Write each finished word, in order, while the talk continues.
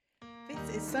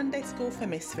is Sunday School for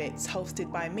Misfits,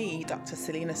 hosted by me, Dr.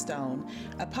 Selena Stone,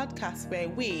 a podcast where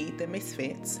we, the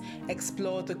Misfits,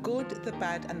 explore the good, the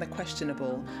bad and the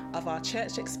questionable of our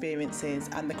church experiences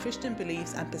and the Christian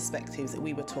beliefs and perspectives that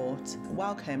we were taught.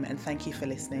 Welcome and thank you for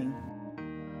listening.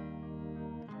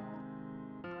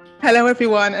 Hello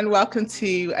everyone and welcome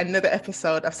to another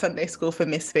episode of Sunday School for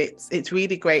Misfits. It's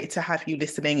really great to have you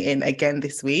listening in again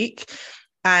this week.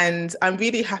 And I'm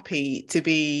really happy to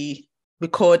be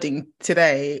recording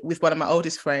today with one of my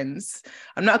oldest friends.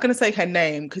 I'm not going to say her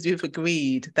name because we've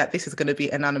agreed that this is going to be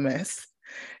anonymous.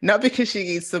 Not because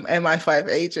she is some MI5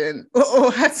 agent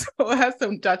or has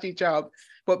some dodgy job,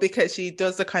 but because she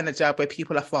does the kind of job where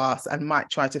people are fast and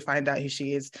might try to find out who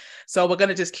she is. So we're going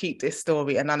to just keep this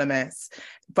story anonymous.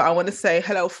 But I want to say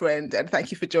hello, friend, and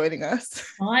thank you for joining us.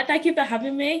 Hi, thank you for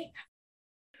having me.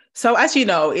 So as you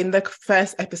know, in the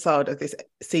first episode of this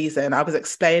season, I was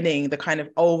explaining the kind of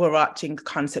overarching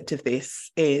concept of this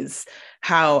is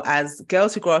how as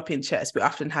girls who grow up in church, we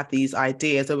often have these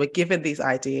ideas or we're given these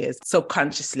ideas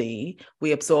subconsciously.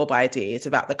 We absorb ideas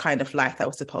about the kind of life that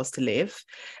we're supposed to live.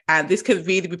 And this can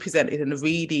really be presented in a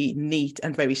really neat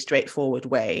and very straightforward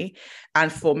way.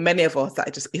 And for many of us,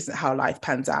 that just isn't how life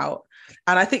pans out.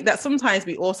 And I think that sometimes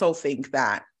we also think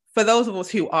that for those of us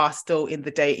who are still in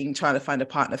the dating, trying to find a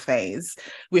partner phase,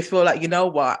 we feel like, you know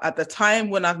what, at the time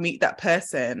when I meet that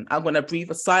person, I'm going to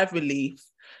breathe a sigh of relief.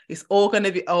 It's all going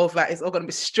to be over. It's all going to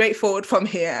be straightforward from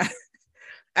here.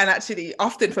 And actually,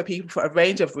 often for people, for a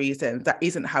range of reasons, that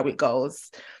isn't how it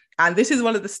goes. And this is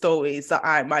one of the stories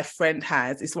that my friend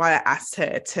has. It's why I asked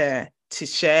her to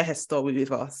share her story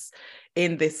with us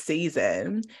in this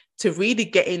season, to really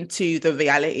get into the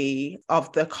reality of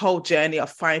the whole journey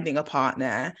of finding a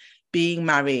partner, being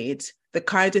married, the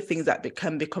kind of things that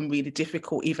can become really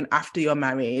difficult even after you're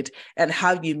married, and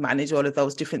how you manage all of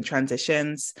those different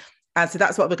transitions. And so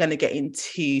that's what we're going to get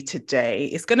into today.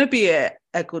 It's going to be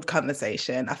a good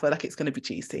conversation. I feel like it's going to be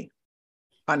juicy.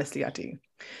 Honestly, I do.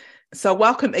 So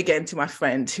welcome again to my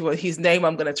friend, whose name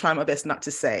I'm going to try my best not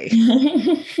to say.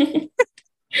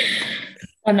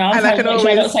 I know, I'm trying to make sure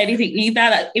I don't say anything either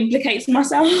that implicates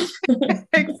myself.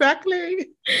 Exactly.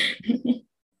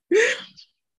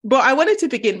 But I wanted to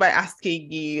begin by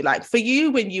asking you, like, for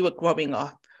you when you were growing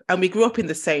up, and we grew up in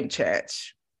the same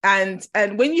church, and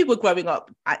when you were growing up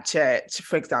at church,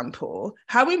 for example,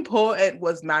 how important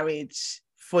was marriage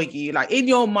for you? Like, in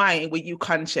your mind, were you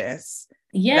conscious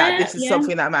that this is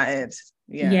something that mattered?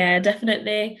 Yeah,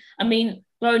 definitely. I mean,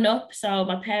 growing up, so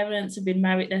my parents have been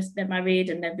married, they're married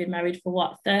and they've been married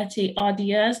for 30 odd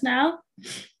years now.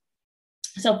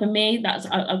 So for me,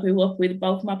 I grew up with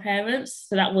both my parents.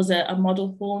 So that was a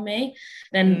model for me.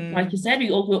 Then, like you said, we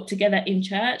all grew up together in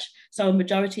church. So a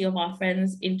majority of our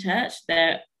friends in church,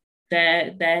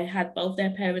 they had both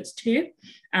their parents too.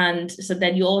 And so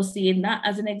then you're all seeing that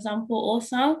as an example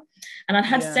also. And I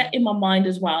had set in my mind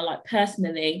as well, like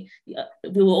personally,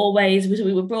 we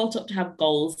were brought up to have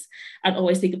goals and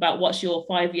always think about what's your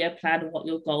 5-year plan and what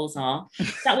your goals are.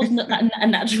 That was not a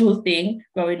natural thing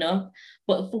growing up.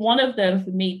 But for one of them,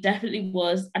 for me, definitely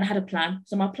was, and I had a plan.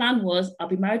 So my plan was, I'll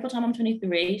be married by the time I'm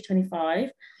 23, 25.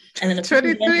 And then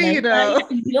 23, you know.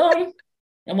 Young.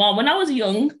 And well, when I was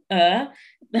young,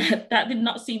 that did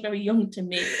not seem very young to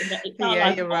me. It felt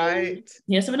like you're right.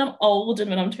 Yeah, so when I'm old and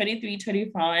when I'm 23,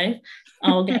 25,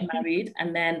 I'll get married.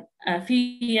 And then a few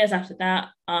years after that,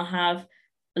 I'll have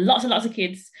lots and lots of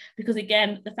kids. Because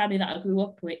again, the family that I grew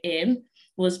up in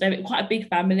was quite a big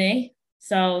family.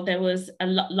 So there was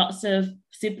lots of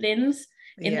siblings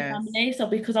in the family. So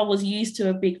because I was used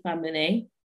to a big family,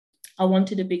 I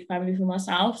wanted a big family for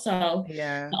myself. So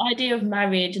the idea of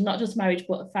marriage, and not just marriage,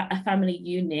 but a family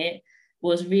unit,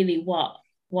 was really what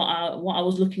I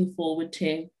was looking forward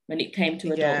to when it came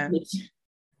to adulthood.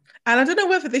 And I don't know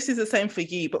whether this is the same for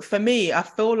you, but for me, I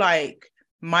feel like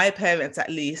my parents at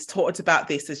least talked about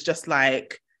this as just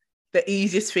like the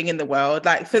easiest thing in the world.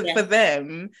 Like for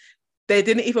them, they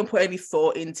didn't even put any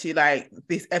thought into like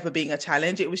this ever being a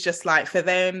challenge. It was just like, for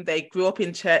them, they grew up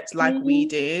in church like we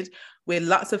did, with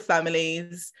lots of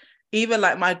families. Even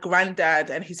like my granddad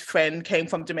and his friend came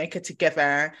from Jamaica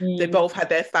together. They both had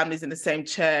their families in the same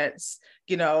church,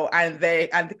 you know, and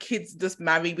the kids just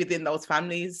marry within those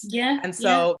families. And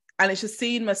so, and it's just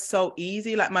seen as so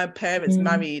easy. Like my parents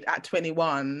married at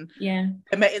 21.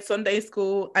 They met in Sunday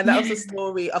school, and that was the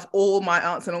story of all my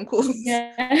aunts and uncles.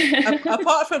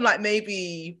 Apart from like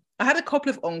maybe I had a couple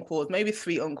of uncles, maybe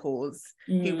 3 uncles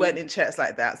who went in church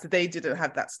like that. So they didn't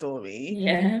have that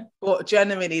story. But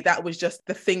generally, that was just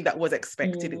the thing that was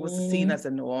expected. It was seen as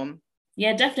a norm.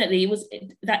 Yeah, definitely. It was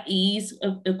that ease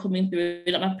of coming through.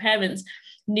 Like my parents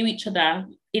knew each other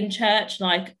in church,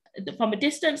 like from a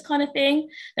distance kind of thing.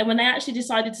 Then when they actually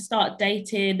decided to start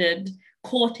dating and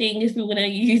courting, if we were going to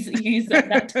use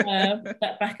that term,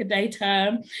 that back a day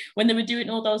term, when they were doing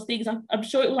all those things, I'm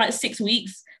sure it was like 6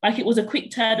 weeks. Like it was a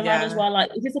quick turnaround as well. Like,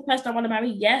 is this the person I want to marry?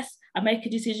 Yes. I make a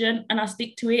decision and I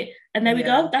stick to it, and there we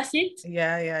go. That's it.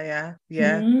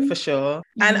 For sure.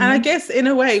 And I guess in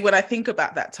a way, when I think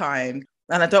about that time,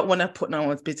 and I don't want to put no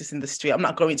one's business in the street, I'm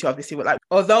not going to, obviously, but like,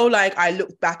 although like I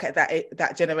look back at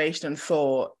that generation and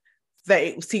thought that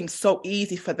it seemed so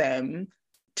easy for them,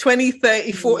 20,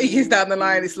 30, 40 years down the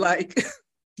line, it's like,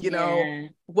 you know,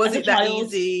 was it that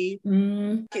easy?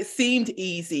 It seemed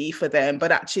easy for them,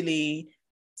 but actually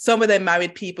some of them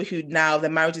married people who now their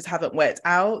marriages haven't worked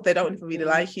out. They don't even really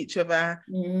like each other.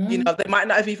 You know, they might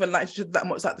not have even liked each other that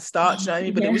much at the start, you know what I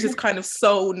mean? But it was just kind of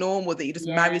so normal that you just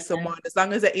marry someone. As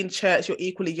long as they're in church, you're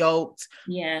equally yoked.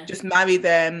 Just marry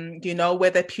them, you know,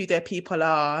 where their people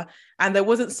are. And there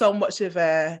wasn't so much of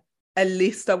a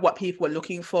list of what people were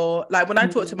looking for. Like when I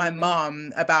talked to my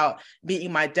mom about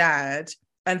meeting my dad,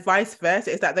 and vice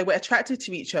versa, is that they were attracted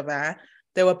to each other.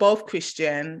 They were both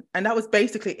Christian, and that was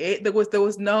basically it. There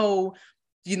was no,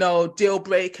 you know, deal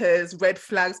breakers, red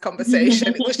flags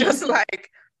conversation. It was just like,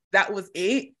 that was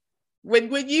it.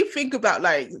 When you think about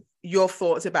like your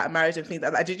thoughts about marriage and things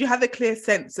like that, did you have a clear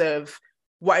sense of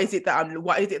what is it that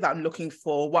I'm looking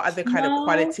for? What are the kind of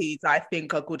qualities I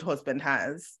think a good husband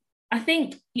has? I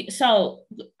think so.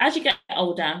 As you get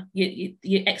older,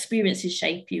 your experiences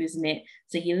shape you, isn't it?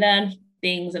 So you learn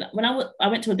things. And when I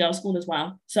went to a girls' school as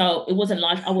well, so it wasn't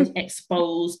like I was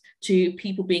exposed to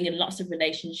people being in lots of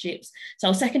relationships.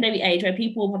 So secondary age, where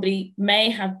people probably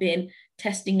may have been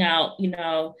testing out, you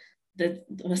know,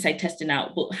 testing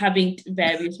out, but having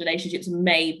various relationships,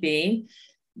 maybe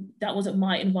that wasn't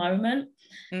my environment.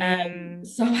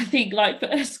 So I think like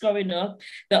for us growing up,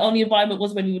 the only environment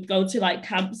was when we would go to like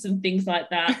camps and things like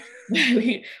that,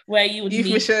 where you would youth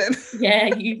mission.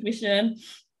 Youth mission.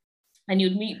 And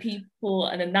you'd meet people,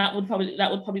 and then that would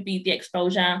probably be the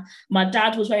exposure. My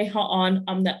dad was very hot on,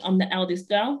 I'm the eldest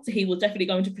girl, so he was definitely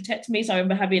going to protect me. So I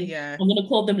remember having, I'm going to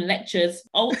call them lectures.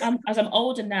 As I'm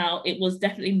older now, it was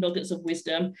definitely nuggets of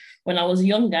wisdom. When I was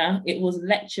younger, it was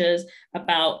lectures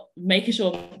about making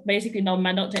sure, basically, no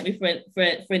man, don't take me for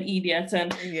an idiot,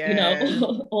 and you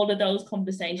know, all of those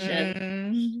conversations.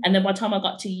 And then by the time I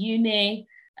got to uni,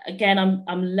 again,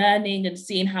 I'm learning and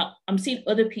seeing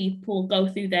other people go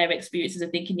through their experiences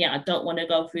and thinking, I don't want to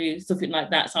go through something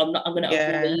like that. So I'm going to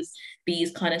avoid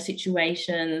these kind of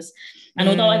situations. And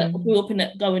although I grew up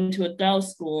going to a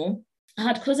girls' school, I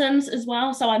had cousins as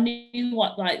well. So I knew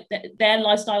what like their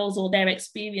lifestyles or their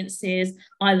experiences.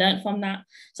 I learned from that.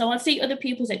 So I'd see other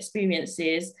people's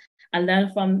experiences and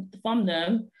learn from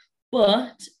them.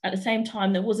 But at the same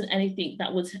time, there wasn't anything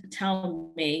that would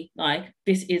tell me like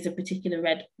this is a particular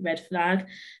red flag.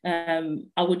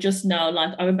 I would just know,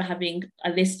 like, I remember having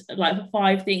a list like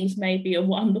 5 things maybe of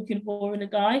what I'm looking for in a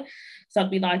guy. So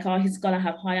I'd be like, he's got to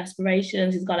have high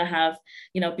aspirations. He's got to have,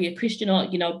 you know, be a Christian or,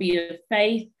 you know, be of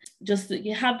faith. Just that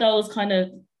you have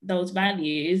those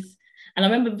values. And I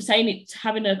remember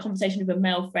having a conversation with a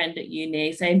male friend at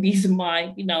uni, saying these are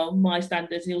my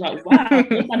standards. And he was like, wow,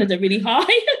 your standards are really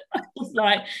high. I was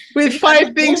like, with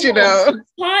 5 things, you know.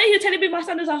 High, you're telling me my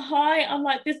standards are high? I'm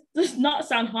like, this does not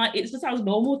sound high. It just sounds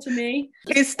normal to me.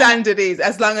 His standard is,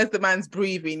 as long as the man's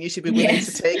breathing, you should be willing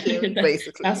to take him,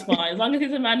 basically. That's fine. As long as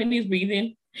he's a man and he's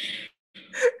breathing.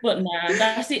 But nah,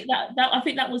 that's it. That I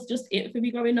think that was just it for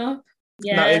me growing up.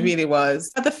 Yeah. No, it really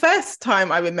was. The first time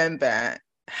I remember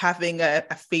having a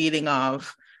feeling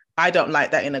of I don't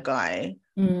like that in a guy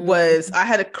was I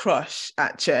had a crush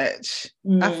at church.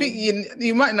 I think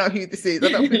you might know who this is. I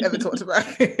don't think we've ever talked about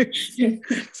it.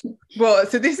 Well,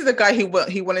 so this is a guy he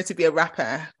wanted to be a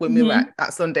rapper when we were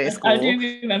at Sunday school. I do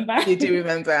remember. You do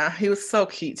remember? He was so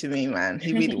cute to me, man.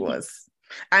 He really was.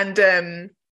 And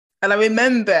I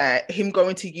remember him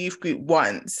going to youth group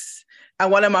once,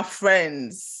 and one of my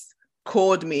friends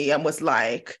called me and was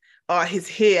like, he's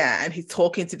here and he's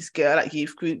talking to this girl at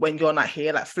youth group when you're not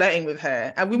here, like flirting with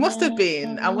her. And I must have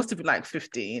been like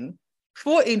 14,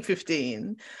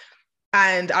 15.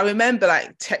 And I remember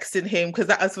like texting him, because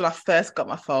that was when I first got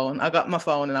my phone. I got my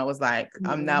phone and I was like,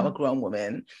 I'm now a grown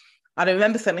woman. And I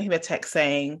remember sending him a text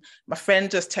saying, my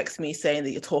friend just texted me saying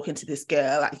that you're talking to this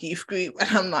girl at youth group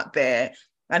and I'm not there.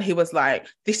 And he was like,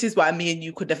 this is why me and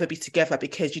you could never be together,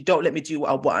 because you don't let me do what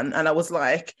I want. And I was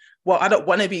like, well, I don't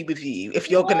want to be with you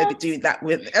if you're going to be doing that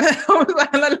with. And I was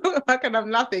like, and I look back and I'm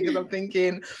laughing because I'm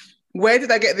thinking, where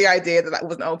did I get the idea that that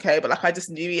wasn't okay? But like, I just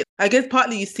knew it. I guess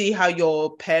partly you see how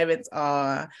your parents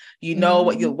are, you know,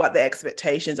 what the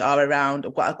expectations are around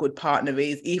what a good partner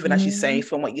is, even as you say,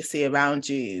 from what you see around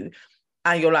you.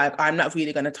 And you're like, I'm not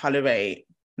really going to tolerate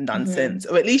nonsense.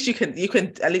 Or at least you can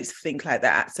at least think like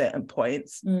that at certain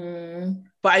points.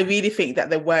 But I really think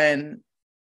that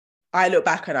I look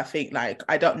back and I think like,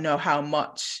 I don't know how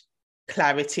much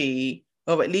clarity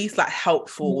or at least like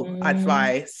helpful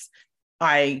advice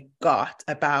I got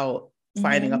about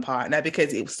finding a partner,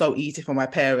 because it was so easy for my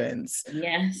parents.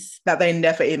 Yes. That they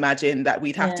never imagined that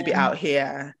we'd have to be out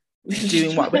here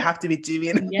doing what we have to be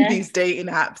doing these dating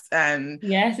apps. And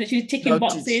yes, so she's ticking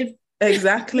boxes.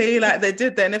 Exactly. Like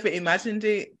they never imagined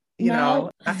it, you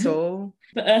know, at all.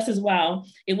 For us as well,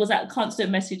 it was that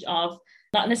constant message of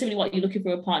not necessarily what you're looking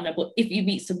for a partner, but if you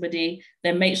meet somebody,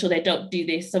 then make sure they don't do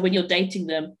this. So when you're dating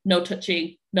them, no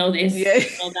touching, no this,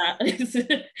 no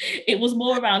that. It was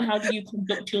more around how do you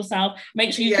conduct yourself.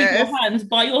 Make sure you keep your hands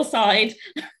by your side.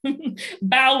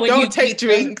 Bow when don't take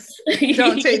drinks.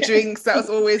 Don't take drinks. That was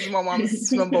always my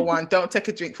mom's number one. Don't take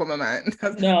a drink from a man.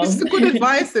 No. It's good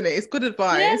advice, isn't it? It's good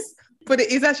advice. Yes. But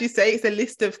it is, as you say, it's a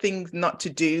list of things not to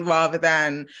do rather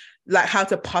than like how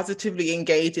to positively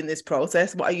engage in this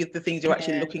process. What are the things you're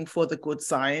actually looking for, the good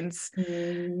signs?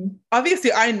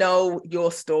 Obviously, I know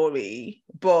your story,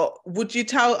 but would you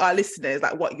tell our listeners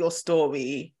like what your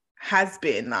story has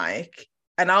been like?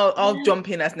 And I'll jump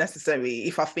in as necessary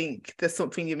if I think there's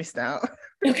something you missed out.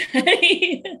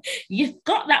 Okay. You've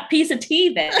got that piece of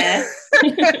tea there.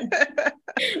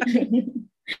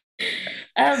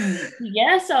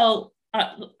 So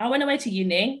I went away to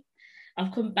uni.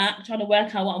 I've come back trying to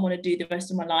work out what I want to do the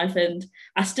rest of my life, and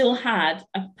I still had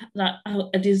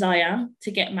a desire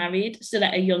to get married, still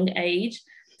at a young age,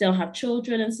 still have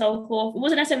children and so forth. It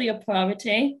wasn't necessarily a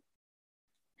priority,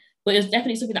 but it was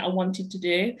definitely something that I wanted to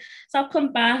do. So I've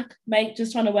come back,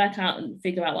 just trying to work out and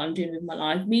figure out what I'm doing with my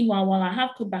life. Meanwhile, while I have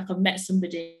come back, I've met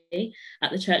somebody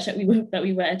at the church that we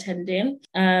were attending.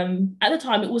 At the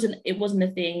time, it wasn't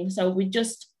a thing. So we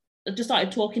just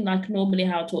started talking like normally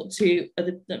how I talk to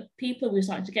other people. We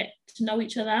started to get to know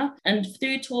each other, and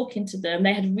through talking to them,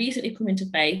 they had recently come into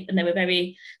faith and they were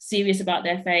very serious about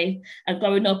their faith. And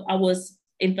growing up, I was,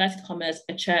 inverted commas,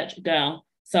 a church girl.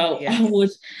 So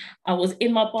I was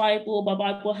in my Bible. My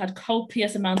Bible had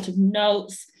copious amount of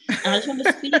notes. And I just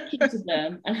remember speaking to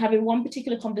them and having one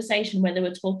particular conversation where they were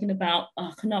talking about,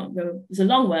 I cannot remember, it's a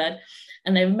long word,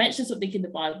 and they mentioned something in the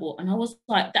Bible, and I was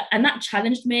like, that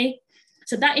challenged me.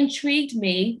 So that intrigued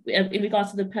me in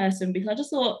regards to the person, because I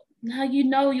just thought, now you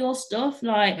know your stuff,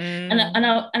 like, and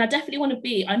I definitely want to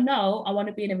be. I know I want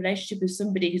to be in a relationship with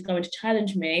somebody who's going to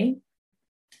challenge me,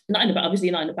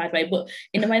 obviously not in a bad way, but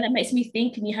in a way that makes me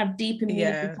think, and you have deep and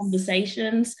meaningful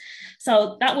conversations.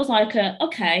 So that was like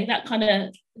that kind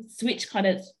of switch kind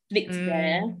of flicked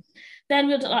there. Then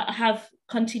we'd have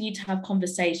continued to have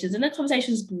conversations, and the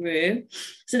conversations grew.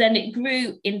 So then it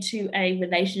grew into a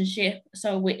relationship.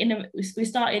 So we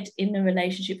started in a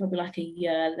relationship probably like a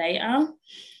year later.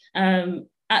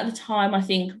 At the time, I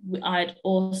think I'd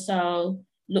also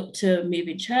looked to move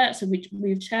in church. So we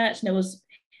moved church, and there was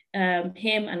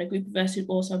him and a group of us who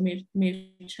also moved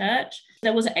church.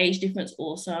 There was an age difference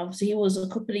also. So he was a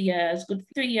couple of years, good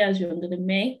 3 years younger than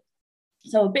me.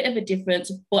 So a bit of a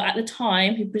difference, but at the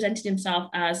time he presented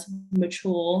himself as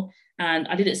mature, and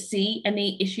I didn't see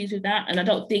any issues with that. And I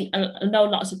know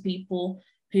lots of people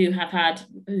who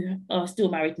are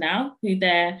still married now, who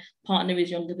their partner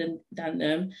is younger than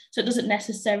them. So it doesn't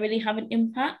necessarily have an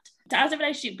impact. So as the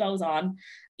relationship goes on,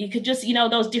 you could just,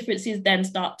 those differences then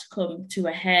start to come to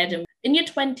a head. And in your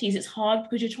 20s, it's hard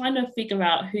because you're trying to figure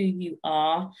out who you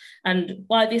are. And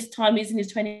by this time, he's in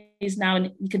his 20s now,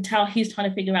 and you can tell he's trying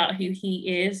to figure out who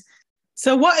he is.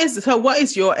 So what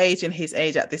is your age and his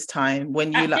age at this time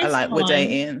when you were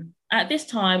dating? At this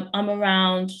time, I'm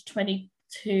around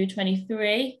 22,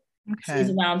 23. Okay. So he's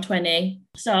around 20.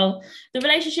 So the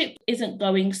relationship isn't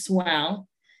going swell.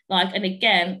 And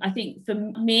again, I think for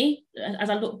me, as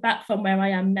I look back from where I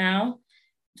am now,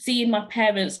 seeing my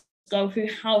parents go through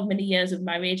how many years of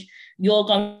marriage, you're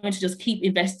going to just keep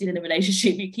investing in a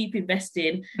relationship. You keep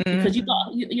investing because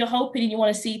you're hoping and you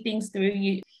want to see things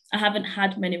through. I haven't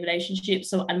had many relationships,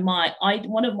 so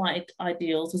one of my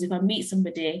ideals was if I meet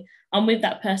somebody, I'm with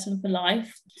that person for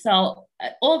life. So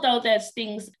although there's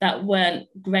things that weren't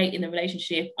great in the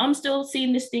relationship, I'm still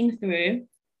seeing this thing through.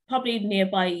 Probably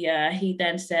nearby a year, he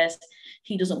then says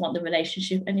he doesn't want the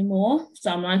relationship anymore. So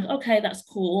I'm like, okay, that's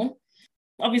cool.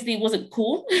 Obviously, it wasn't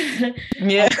cool.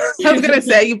 Yeah, I was going to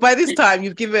say, by this time,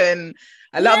 you've given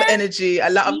a lot of energy, a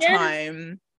lot of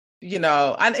time. you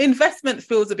know, and investment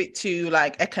feels a bit too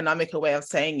like economical way of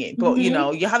saying it, but you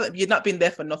know, you've not been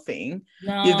there for nothing.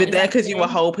 You've No, been there because you were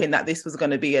exactly. hoping that this was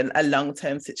going to be a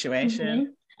long-term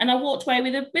situation. And I walked away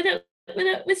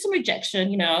with some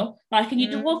rejection, you know, like, and you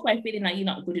do walk Mm, away feeling like you're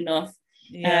not good enough.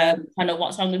 yeah. Kind of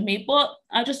what's wrong with me, but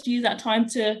I just use that time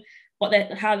to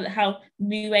how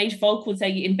new age folk would say,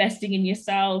 you're investing in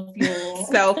yourself, your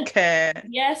Self-care.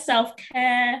 yeah,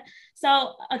 self-care.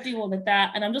 So I do all of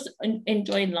that, and I'm just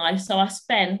enjoying life. So I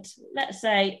spent, let's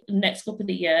say, the next couple of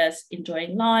years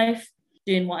enjoying life,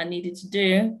 doing what I needed to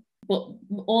do, but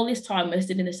all this time we're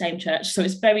still in the same church, so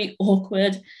it's very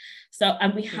awkward. So,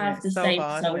 and we Yeah, have the it's so same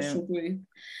hard, isn't social it? group. Ugh.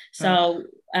 So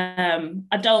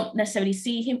I don't necessarily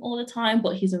see him all the time,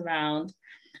 but he's around.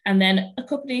 And then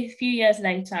few years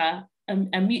later,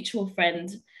 a mutual friend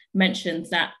mentions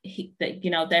that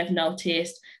you know, they've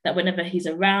noticed that whenever he's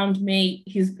around me,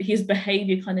 his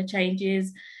behavior kind of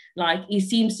changes. Like, he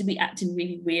seems to be acting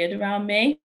really weird around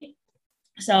me.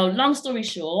 So long story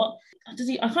short, I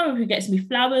can't remember who gets me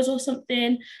flowers or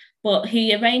something, but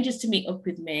he arranges to meet up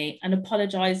with me and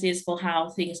apologizes for how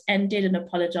things ended, and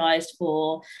apologized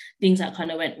for things that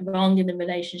kind of went wrong in the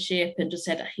relationship, and just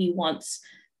said that he wants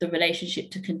the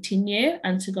relationship to continue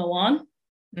and to go on.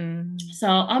 So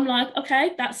I'm like,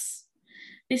 okay,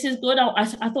 this is good. I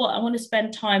thought I want to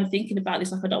spend time thinking about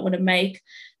this. Like, I don't want to make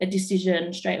a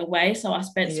decision straight away. So I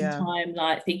spent some Yeah. time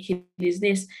like thinking, is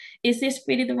this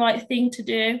really the right thing to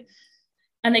do?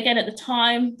 And again, at the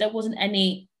time, there wasn't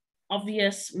any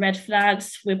obvious red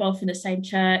flags. We're both in the same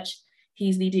church.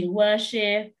 He's leading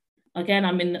worship. Again,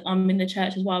 I'm in the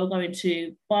church as well. We're going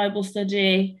to Bible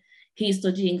study. He's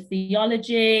studying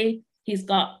theology. He's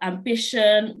got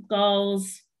ambition,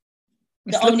 goals.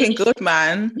 It's looking good,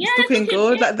 man. It's looking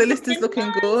good. Like the It's list is looking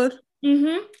looking nice. good.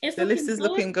 It's The list looking is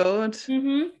good. looking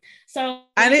good. So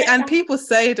And yeah, people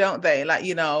say, don't they? Like,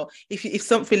 you know, if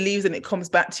something leaves and it comes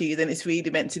back to you, then it's really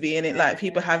meant to be in it. Like,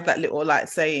 people have that little like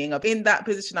saying of, in that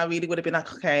position, I really would have been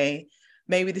like, okay,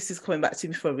 maybe this is coming back to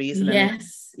me for a reason.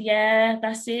 yes, yeah,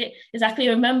 that's it. Exactly.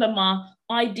 Remember, my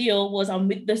ideal was I'm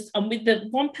with the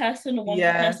one person or one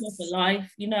person for Yes.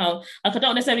 life, you know. Like, I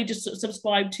don't necessarily just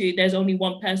subscribe to there's only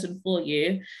one person for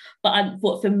you. But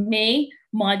for me,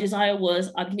 my desire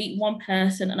was I'd meet one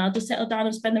person and I'll just settle down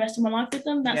and spend the rest of my life with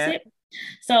them. That's Yeah. it.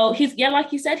 So he's, yeah,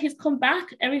 like you said, he's come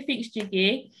back, everything's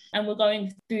jiggy, and we're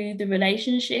going through the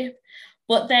relationship.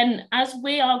 But then as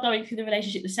we are going through the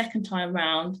relationship the second time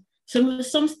round,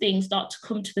 some things start to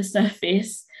come to the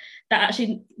surface that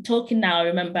actually, talking now, I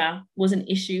remember, was an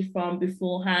issue from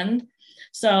beforehand.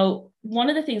 So one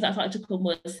of the things that started to come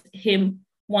was him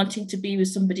wanting to be with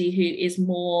somebody who is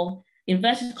more,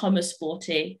 inverted commas,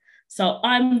 sporty. So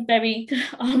I'm very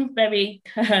curvy.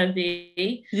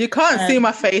 You can't see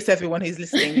my face, everyone who's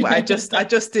listening, but I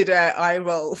just did a eye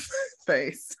roll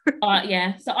face.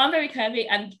 Yeah, so I'm very curvy,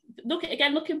 and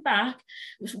looking back,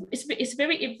 it's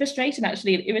very frustrating,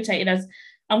 actually, and irritating, as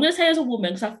I'm going to say, as a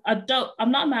woman, because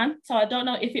I'm not a man, so I don't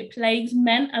know if it plagues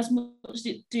men as much as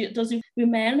it does with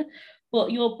men.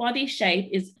 But your body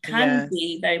shape can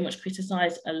be very much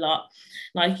criticized a lot.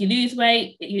 Like, you lose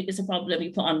weight, it's a problem.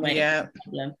 You put on weight, Yeah. it's a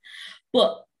problem.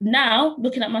 But now,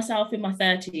 looking at myself in my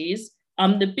 30s,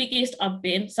 I'm the biggest I've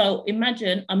been. So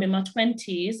imagine I'm in my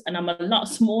 20s and I'm a lot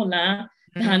smaller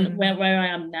than where I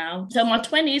am now. So in my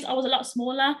 20s, I was a lot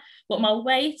smaller, but my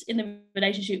weight in the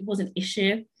relationship was an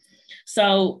issue.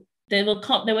 So there were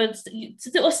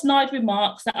little snide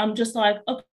remarks that I'm just like,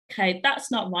 okay, that's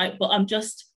not right. But I'm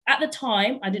just, at the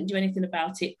time, I didn't do anything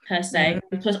about it per se,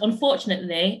 because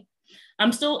unfortunately,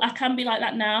 I can be like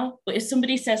that now, but if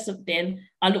somebody says something,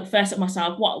 I look first at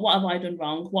myself. What have I done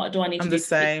wrong? What do I need to do?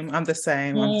 I'm the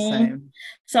same.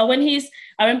 So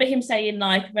I remember him saying,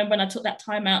 like, remember when I took that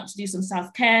time out to do some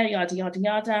self-care, yada, yada,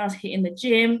 yada, I was hitting the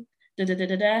gym, da, da, da,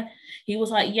 da, da. He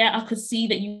was like, yeah, I could see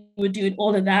that you were doing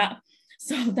all of that.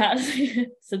 So that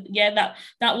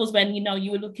was when, you know,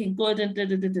 you were looking good and da,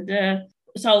 da, da, da, da.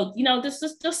 So, you know, there's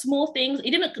just small things.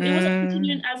 It wasn't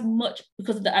continuing as much,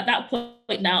 because at that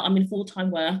point now I'm in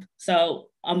full-time work. So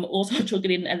I'm also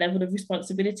juggling a level of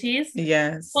responsibilities.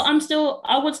 Yes. But I would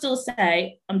still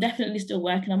say I was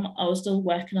still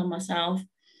working on myself.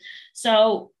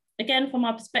 So again, from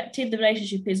my perspective, the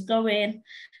relationship is going.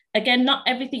 Again, not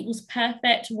everything was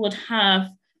perfect. Would have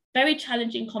very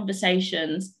challenging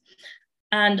conversations.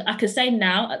 And I could say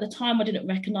now, at the time, I didn't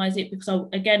recognize it, because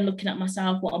again, looking at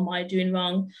myself, what am I doing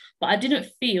wrong? But I didn't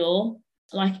feel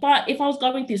like, if I was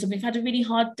going through something, if I had a really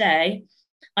hard day,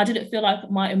 I didn't feel like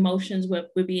my emotions were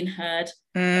being heard.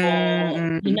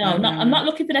 Or, you know, I'm not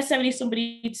looking for necessarily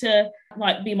somebody to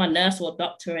like be my nurse or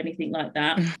doctor or anything like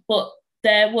that. But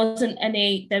There wasn't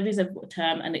any, there is a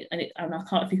term, and I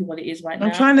can't think of what it is right I'm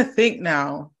now. trying to think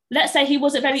now. Let's say he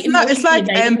wasn't very It's emotionally like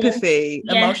available. empathy,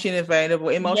 Yes. emotionally available,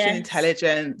 emotional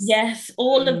intelligence. Yes,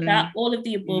 all of that, all of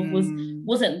the above Mm.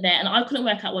 wasn't there, and I couldn't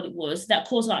work out what it was. That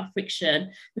caused a lot of friction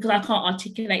because I can't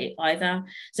articulate it either.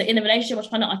 So in a relationship, I was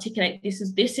trying to articulate this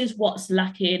is what's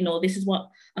lacking, or this is what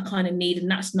I kind of need,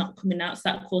 and that's not coming out. So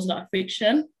that caused a lot of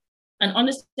friction. And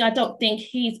honestly, I don't think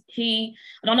I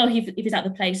don't know if he's at the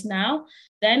place now.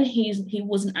 Then he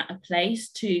wasn't at a place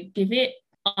to give it.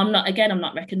 I'm not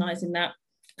recognizing that,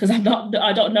 because I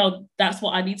don't know that's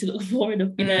what I need to look for in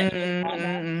a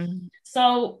partner.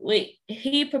 So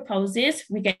he proposes,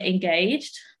 we get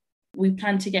engaged, we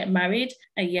plan to get married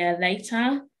a year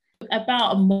later.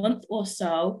 About a month or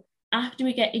so after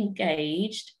we get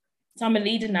engaged, so I'm a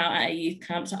leader now at a youth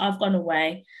camp, so I've gone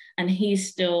away and he's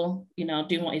still,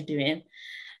 doing what he's doing.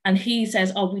 And he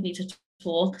says, oh, we need to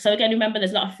talk. So again, remember,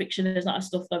 there's a lot of friction, there's a lot of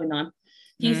stuff going on.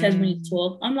 He says we need to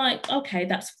talk. I'm like, okay,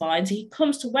 that's fine. So he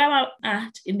comes to where I'm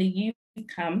at in the youth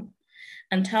camp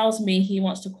and tells me he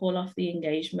wants to call off the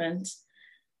engagement.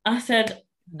 I said,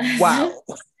 wow.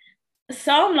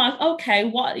 So I'm like, okay,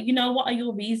 what are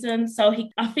your reasons? So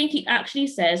I think he actually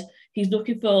says he's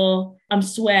looking for, I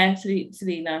swear,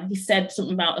 Selena, he said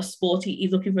something about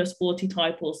he's looking for a sporty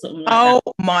type or something like that.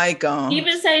 Oh my God.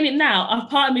 Even saying it now, a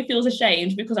part of me feels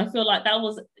ashamed because I feel like there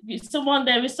is someone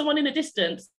in the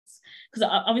distance. Because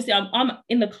obviously I'm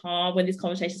in the car when this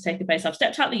conversation is taking place. I've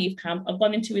stepped out the youth camp, I've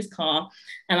gone into his car,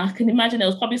 and I can imagine there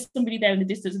was probably somebody there in the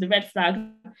distance with the red flag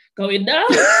going, no,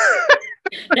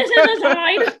 this is a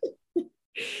sign.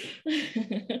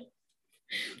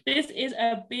 This is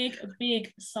a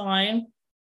big sign.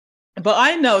 But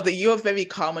I know that you're very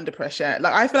calm under pressure.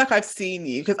 Like, I feel like I've seen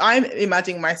you, because I'm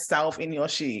imagining myself in your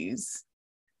shoes.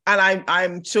 And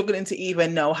I'm struggling to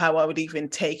even know how I would even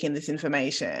take in this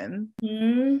information.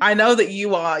 I know that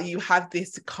you have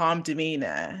this calm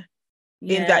demeanor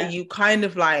in that you kind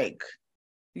of like,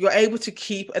 you're able to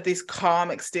keep this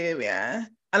calm exterior.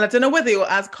 And I don't know whether you're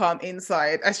as calm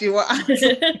inside as you were.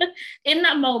 In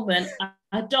that moment,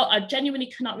 I genuinely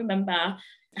cannot remember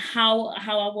how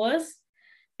I was,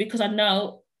 because I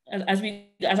know as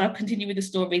I continue with the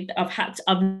story,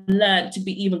 I've learned to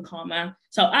be even calmer.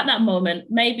 So at that moment,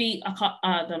 maybe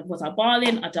was I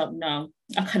bawling? I don't know.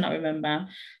 I cannot remember.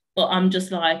 But I'm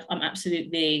just like, I'm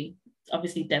absolutely,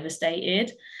 obviously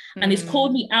devastated. And it's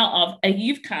called me out of a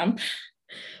youth camp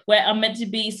where I'm meant to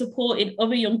be supporting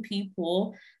other young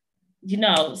people,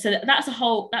 so that's a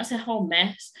whole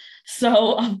mess.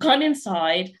 So I've gone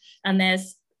inside, and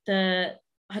there's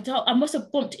I must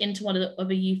have bumped into one of the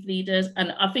other youth leaders.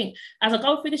 And I think as I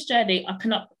go through this journey,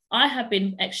 I have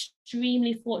been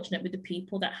extremely fortunate with the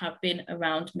people that have been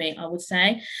around me, I would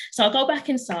say. So I go back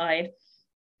inside,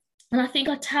 and I think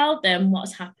I tell them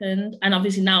what's happened. And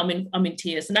obviously now I'm in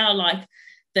tears. Now, like,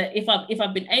 that if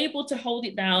I've been able to hold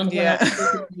it down when I was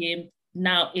talking to him,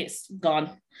 now it's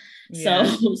gone.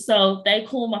 Yeah. So they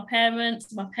call my parents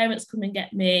come and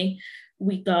get me.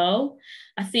 We go.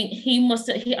 I think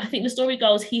the story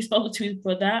goes, he spoke to his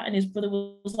brother, and his brother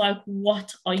was like,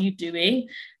 what are you doing?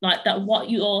 Like, that what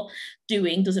you're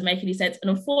doing doesn't make any sense. And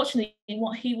unfortunately,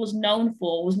 what he was known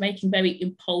for was making very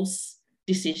impulse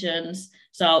decisions.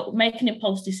 So make an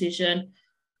impulse decision.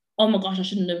 Oh my gosh, I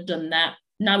shouldn't have done that.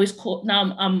 Now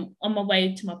I'm on my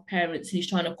way to my parents, and he's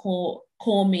trying to call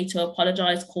me to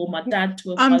apologize, call my dad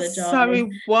to apologize. I'm sorry,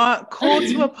 what? Call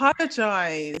to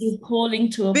apologize? He's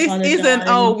calling to apologize. This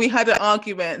isn't, we had an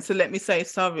argument, so let me say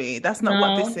sorry. That's not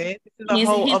what this is. This is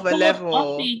a whole other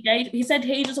level. He said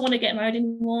he doesn't want to get married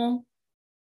anymore.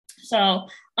 So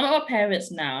I'm at my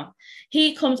parents now.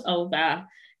 He comes over.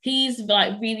 He's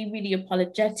like really, really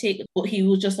apologetic, but he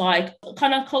was just like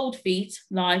kind of cold feet.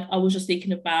 Like, I was just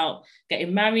thinking about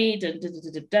getting married and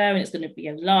and it's going to be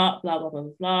a lot, blah, blah, blah,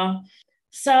 blah.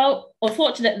 So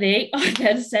unfortunately, I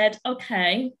then said,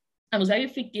 okay, I was very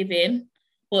forgiving,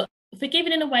 but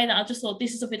forgiving in a way that I just thought,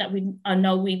 this is something that I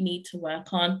know we need to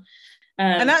work on.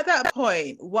 And at that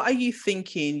point, what are you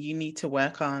thinking you need to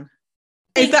work on?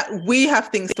 Is that we have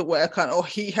things to work on, or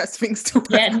he has things to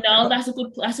work on? No, that's a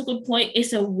good point.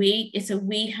 It's a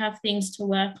we have things to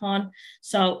work on.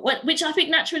 So, which I think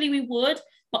naturally we would,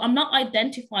 but I'm not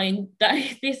identifying that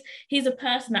he's a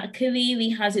person that clearly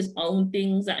has his own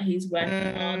things that he's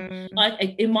working on.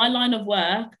 Like, in my line of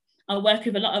work, I work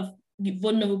with a lot of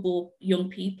vulnerable young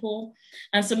people,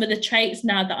 and some of the traits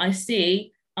now that I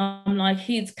see, like,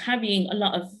 he's carrying a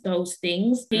lot of those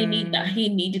things he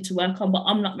needed to work on, but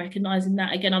I'm not recognizing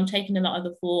that. Again, I'm taking a lot of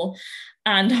the fall,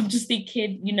 and I'm just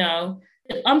thinking,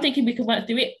 I'm thinking we can work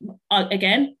through it.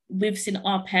 Again, we've seen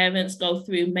our parents go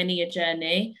through many a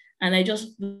journey, and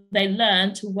they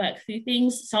learn to work through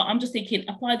things. So I'm just thinking,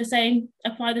 apply the same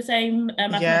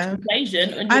mathematical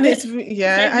equation, and you'll and get it's the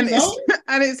same result.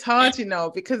 and it's hard,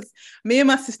 because me and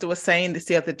my sister were saying this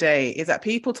the other day, is that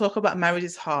people talk about marriage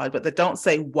is hard, but they don't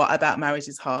say what about marriage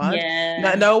is hard.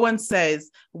 No one says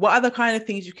what are the kind of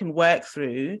things you can work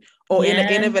through, or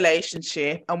in a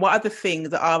relationship, and what are the things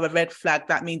that are a red flag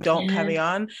that mean don't carry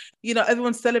on.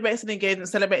 Everyone celebrates an engagement,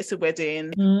 celebrates a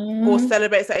wedding, or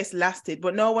celebrates that it's lasted,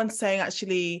 but no one's saying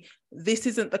actually this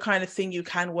isn't the kind of thing you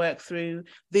can work through.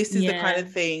 This is the kind of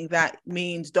thing that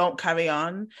means don't carry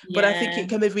on. But I think it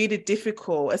can be really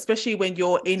difficult, especially when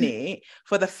you're in it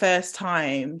for the first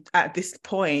time at this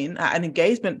point, at an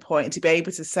engagement point, to be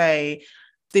able to say,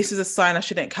 this is a sign I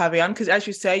shouldn't carry on. Because as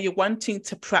you say, you're wanting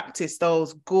to practice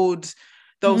those good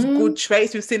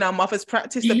traits we've seen our mothers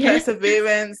practice, the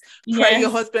perseverance, pray your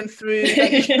husband through.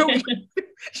 Like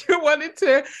you wanted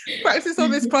to practice all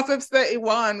this Proverbs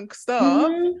 31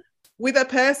 stuff with a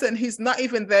person who's not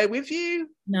even there with you.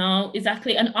 No,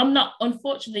 exactly. And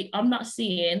unfortunately, I'm not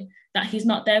seeing that he's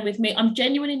not there with me. I'm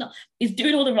genuinely not. He's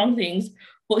doing all the wrong things,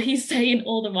 but he's saying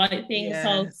all the right things. Yes.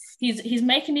 So he's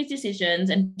making these decisions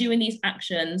and doing these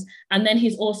actions, and then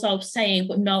he's also saying,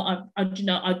 but no,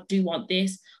 I do want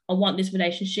this. I want this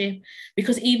relationship.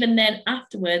 Because even then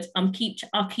afterwards, I'll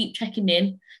keep checking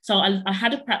in. So I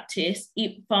had a practice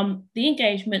from the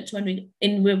engagement to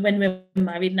when we're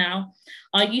married now.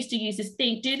 I used to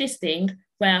do this thing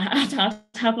where I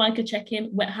have like a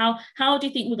check-in. How do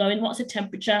you think we're going? What's the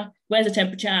temperature? Where's the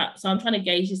temperature at? So I'm trying to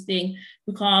gauge this thing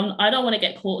because I don't want to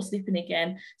get caught slipping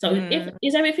again. So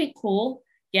is everything cool?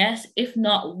 Yes. If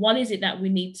not, what is it that we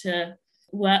need to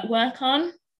work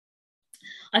on?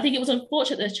 I think it was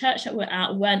unfortunate the church that we're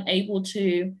at weren't able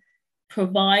to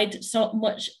provide so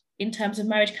much in terms of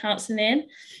marriage counselling,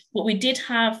 but we did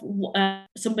have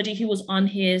somebody who was on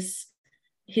his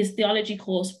theology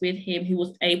course with him who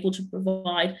was able to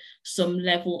provide some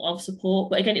level of support.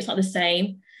 But again, it's not the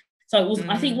same. So it was,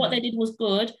 I think what they did was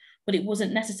good, but it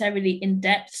wasn't necessarily in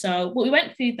depth. So we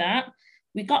went through that.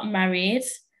 We got married,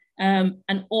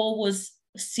 and all was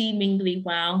seemingly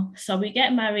well. So we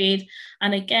get married,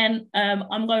 and again,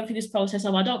 I'm going through this process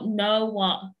of I don't know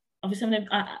what, obviously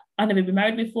I've never been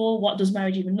married before. What does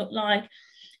marriage even look like?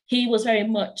 He was very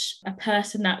much a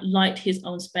person that liked his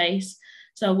own space.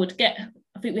 So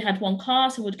I think we had one car,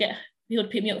 so he would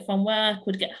pick me up from work,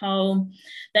 would get home,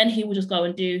 then he would just go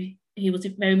and he was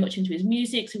very much into his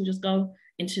music, so he would just go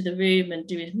into the room and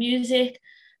do his music.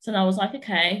 So I was like,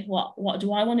 okay, what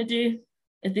do I want to do?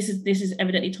 This is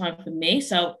evidently time for me,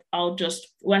 so I'll just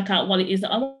work out what it is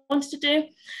that I wanted to do,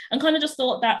 and kind of just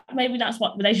thought that maybe that's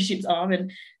what relationships are,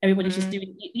 and everybody's just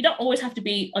doing. You don't always have to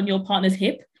be on your partner's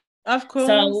hip, of course.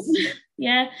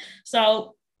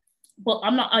 But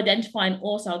I'm not identifying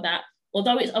also that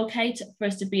although it's okay for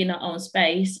us to be in our own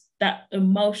space, that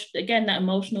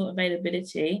emotional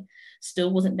availability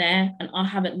still wasn't there, and I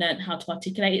haven't learned how to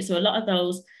articulate it. So a lot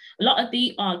of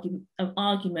the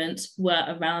arguments were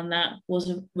around that,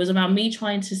 was around me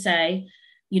trying to say,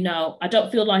 I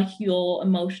don't feel like you're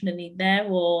emotionally there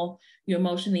or you're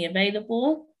emotionally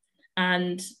available.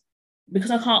 And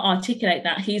because I can't articulate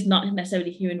that, he's not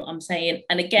necessarily hearing what I'm saying.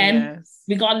 And again,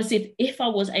 regardless if I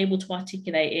was able to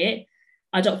articulate it,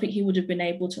 I don't think he would have been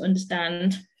able to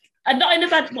understand. And not in a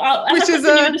bad way. As I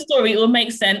continue in the story, it will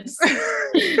make sense.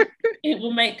 It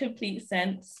will make complete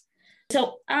sense.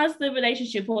 So as the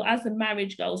relationship or as the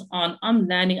marriage goes on, I'm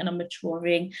learning and I'm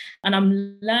maturing, and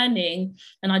I'm learning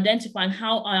and identifying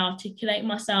how I articulate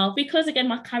myself. Because again,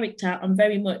 my character, I'm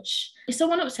very much, if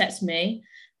someone upsets me,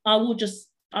 I'll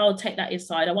take that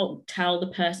inside. I won't tell the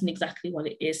person exactly what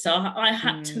it is. So I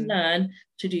had to learn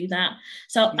to do that.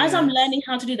 So as I'm learning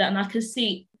how to do that, and I can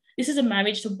see this is a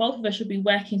marriage, so both of us should be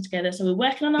working together. So we're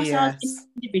working on ourselves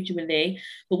individually,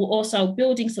 but we're also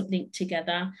building something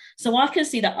together. So I can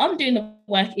see that I'm doing the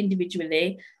work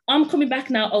individually. I'm coming back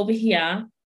now over here,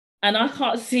 and I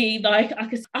can't see, like,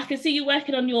 I can see you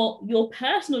working on your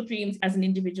personal dreams as an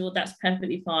individual. That's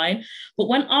perfectly fine. But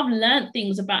when I've learned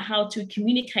things about how to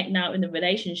communicate now in the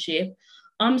relationship,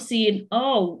 I'm seeing,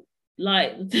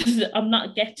 like, I'm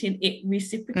not getting it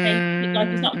reciprocated, like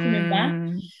it's not coming back.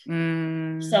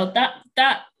 So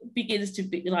that begins to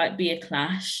be a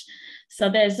clash. So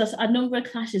there's just a number of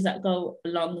clashes that go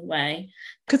along the way.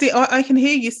 Because I can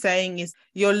hear you saying is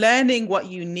you're learning what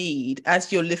you need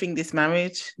as you're living this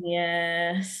marriage.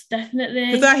 Yes, definitely.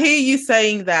 Because I hear you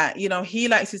saying that, he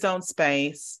likes his own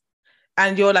space,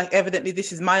 and you're like, evidently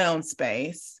this is my own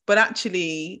space. But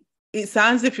actually, it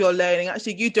sounds as if you're learning,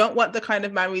 actually, you don't want the kind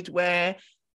of marriage where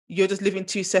you're just living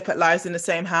two separate lives in the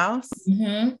same house.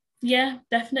 Yeah,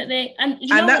 definitely. And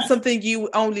you And know that's what? something you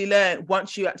only learn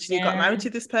once you actually got Yeah, married to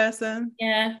this person.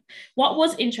 yeah. What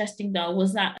was interesting though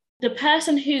was that the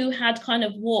person who had kind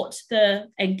of walked the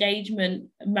engagement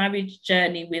marriage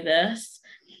journey with us,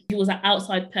 who was an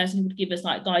outside person who would give us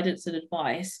like guidance and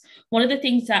advice. One of the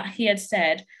things that he had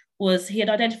said was he had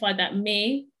identified that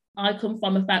I come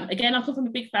from a family. Again, I come from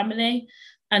a big family,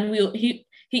 and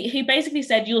he basically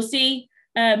said, "You'll see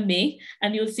me,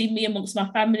 and you'll see me amongst my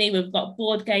family. We've got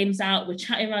board games out. We're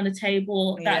chatting around the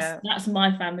table. Yeah. That's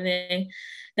my family."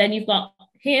 Then you've got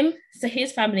him, so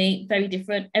his family very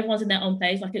different. Everyone's in their own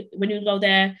place. Like when you go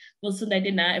there for Sunday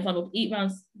dinner, everyone will eat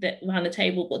around the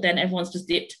table, but then everyone's just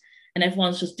dipped and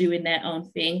everyone's just doing their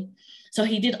own thing. So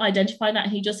he did identify that.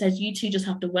 He just says you two just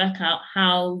have to work out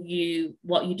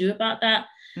what you do about that.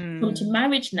 Come to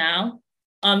marriage now,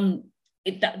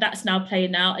 that's now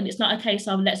playing out, and it's not a case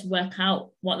of let's work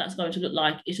out what that's going to look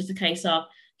like. It's just a case of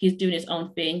he's doing his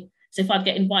own thing. So if I'd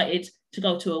get invited to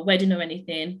go to a wedding or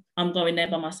anything, I'm going there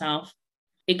by myself.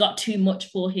 It got too much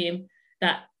for him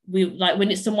that we like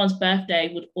when it's someone's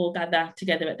birthday, would all gather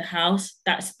together at the house.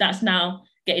 That's now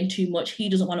getting too much. He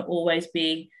doesn't want to always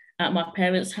be at my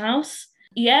parents' house.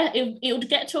 Yeah, it would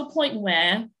get to a point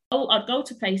where I'd go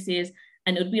to places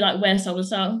and it would be like, where's so and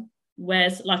so?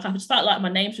 Where's like I would start like my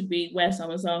name should be where's so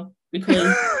and so,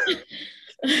 because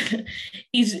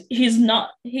he's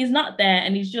not there,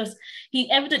 and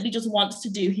he evidently just wants to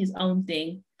do his own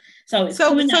thing. So it's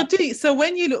coming out. So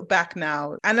when you look back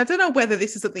now, and I don't know whether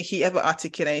this is something he ever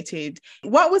articulated,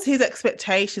 what was his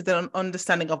expectations and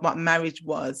understanding of what marriage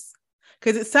was?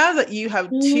 Because it sounds like you have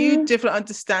two different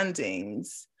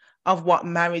understandings of what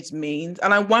marriage means.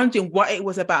 And I'm wondering what it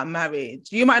was about marriage.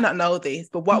 You might not know this,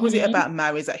 but what was it about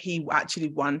marriage that he actually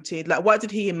wanted? Like, what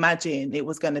did he imagine it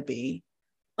was going to be?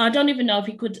 I don't even know if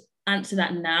he could answer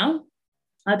that now.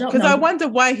 I don't know. Because I wonder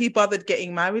why he bothered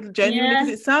getting married, genuinely,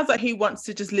 because it sounds like he wants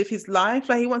to just live his life.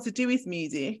 Like he wants to do his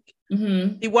music.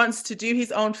 He wants to do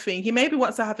his own thing. He maybe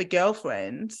wants to have a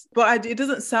girlfriend, but it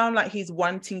doesn't sound like he's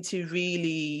wanting to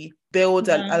really build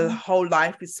a whole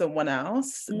life with someone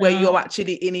else where you're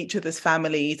actually in each other's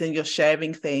families and you're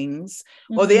sharing things,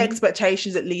 or the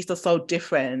expectations at least are so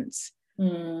different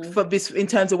in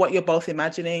terms of what you're both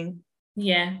imagining.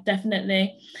 Yeah,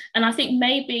 definitely. And I think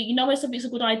maybe, you know, when something's a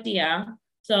good idea,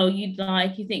 so you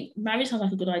think marriage sounds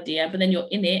like a good idea, but then you're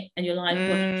in it and you're like,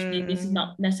 well, actually, this is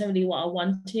not necessarily what I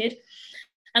wanted.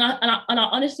 And I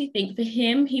honestly think for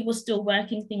him, he was still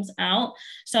working things out.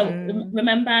 So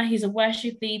remember, he's a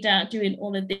worship leader doing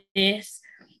all of this.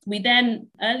 We then,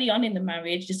 early on in the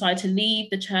marriage, decided to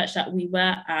leave the church that we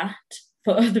were at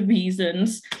for other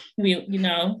reasons. We,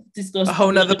 discussed a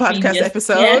whole nother podcast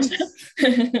episode.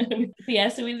 Yeah,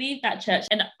 so we leave that church,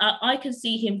 and I can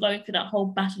see him going through that whole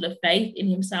battle of faith in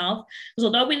himself. Because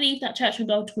although we leave that church and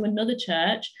go to another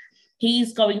church,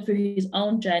 he's going through his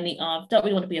own journey of don't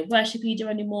really want to be a worship leader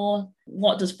anymore.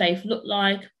 What does faith look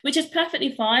like? Which is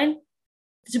perfectly fine.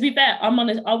 To be fair, I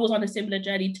was on a similar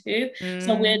journey too.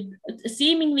 So we're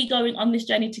seemingly going on this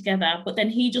journey together, but then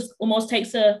he just almost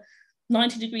takes a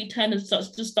 90-degree turn and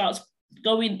starts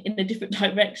going in a different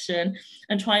direction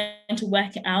and trying to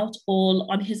work it out all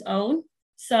on his own.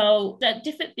 So that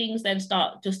different things then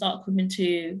start coming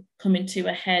to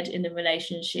a head in the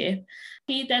relationship.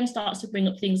 He then starts to bring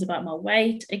up things about my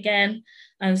weight again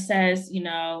and says,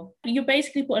 you're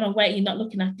basically putting on weight, you're not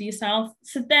looking after yourself.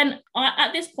 So then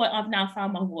at this point, I've now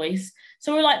found my voice.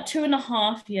 So we're like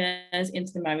 2.5 years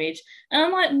into the marriage. And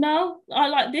I'm like, no, I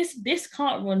like this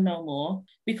can't run no more,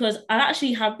 because I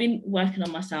actually have been working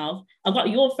on myself. I've got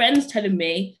your friends telling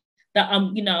me that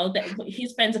that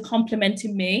his friends are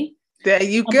complimenting me. There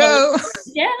you go.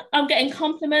 I'm getting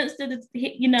compliments,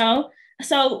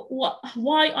 So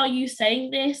why are you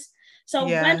saying this? So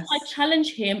when I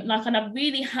challenge him, and I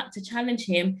really had to challenge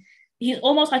him, he's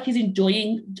almost like he's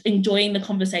enjoying the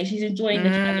conversation. He's enjoying the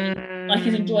challenge, like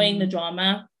he's enjoying the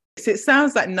drama. So it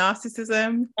sounds like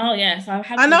narcissism. Oh yes,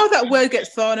 I know that word gets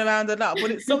thrown around a lot, but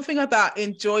it's something about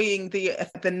enjoying the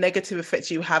negative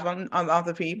effects you have on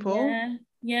other people.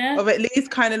 Yeah. Or at least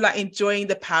kind of like enjoying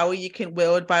the power you can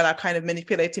wield by like kind of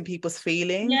manipulating people's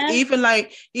feelings. Yeah. Even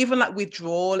like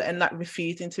withdrawal and like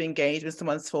refusing to engage when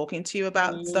someone's talking to you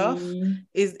about stuff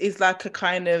is like a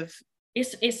kind of...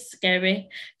 It's scary.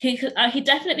 He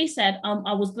definitely said,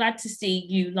 I was glad to see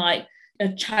you like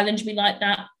challenge me like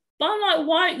that. But I'm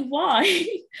like, why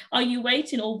are you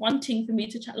waiting or wanting for me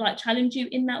to challenge you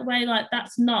in that way? Like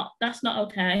that's not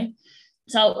okay.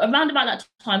 So around about that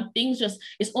time, things just,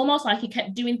 it's almost like he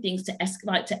kept doing things to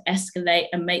escalate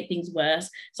and make things worse.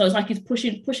 So it's like he's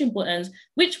pushing buttons.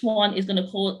 Which one is going to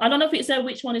cause, I don't know if it's a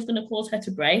which one is going to cause her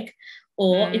to break,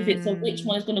 or if it's a which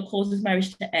one is going to cause his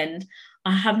marriage to end.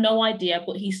 I have no idea,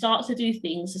 but he starts to do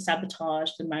things to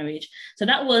sabotage the marriage. So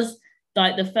that was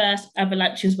like the first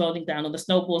avalanches rolling down, or the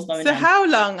snowballs going down. So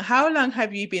how long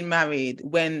have you been married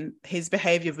when his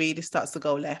behavior really starts to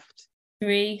go left?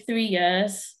 3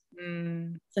 years.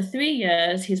 So 3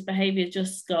 years, his behavior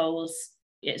just goes,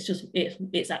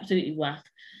 it's absolutely whack.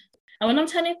 And when I'm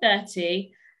turning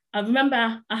 30, I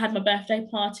remember I had my birthday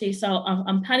party, so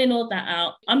I'm planning all that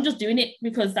out. I'm just doing it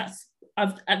because that's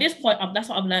what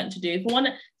I've learned to do. If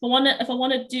I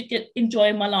want to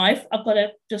enjoy my life, I've got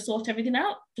to just sort everything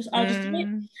out. I'll just do it.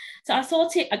 So I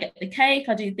sort it. I get the cake.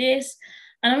 I do this.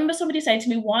 And I remember somebody saying to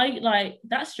me, "Why? Like,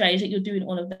 that's strange that you're doing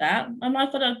all of that." I'm like,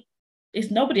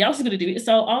 "It's nobody else is going to do it,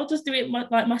 so I'll just do it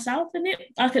myself." And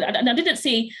I didn't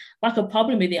see like a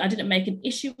problem with it. I didn't make an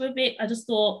issue with it. I just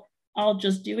thought I'll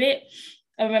just do it.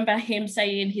 I remember him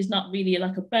saying he's not really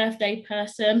like a birthday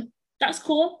person. That's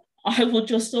cool. I will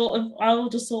just sort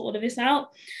all of this out.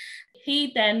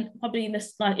 He then probably in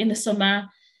the summer,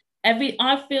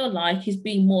 I feel like he's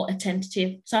being more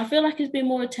attentive. So I feel like he's being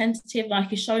more attentive, like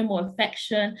he's showing more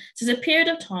affection. So there's a period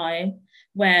of time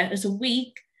where it's a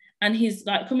week, and he's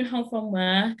like coming home from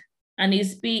work, and he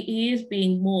is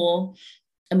being more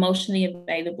emotionally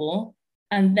available.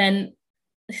 And then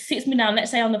sits me down,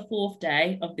 let's say on the 4th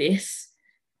day of this,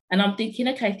 and I'm thinking,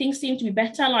 okay, things seem to be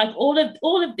better. Like all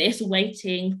of this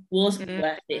waiting was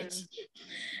worth it.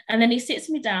 And then he sits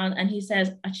me down and he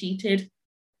says, "I cheated."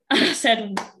 And I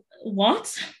said,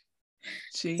 "What?"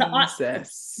 Jesus.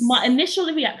 So my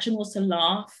initial reaction was to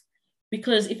laugh,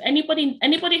 because if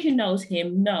anybody who knows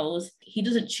him knows he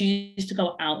doesn't choose to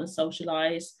go out and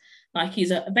socialize. Like,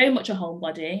 he's very much a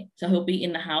homebody, so he'll be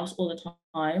in the house all the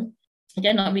time.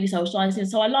 Again, not really socializing.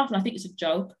 So I laugh, and I think it's a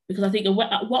joke, because I think at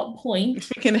what point? You're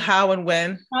thinking how and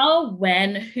when? How,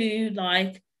 when, who,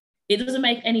 like, it doesn't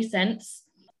make any sense.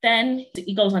 Then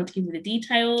he goes on to give me the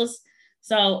details.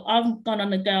 So I've gone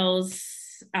on a girls'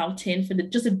 outing for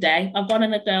just a day. I've gone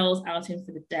on a girls' outing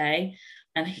for the day,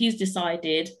 and he's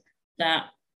decided that,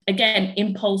 again,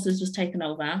 impulse has just taken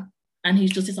over, and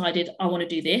he's just decided, I want to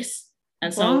do this.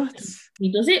 And so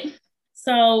he does it.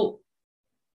 So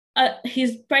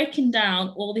he's breaking down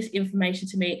all this information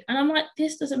to me, and I'm like,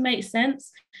 this doesn't make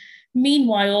sense.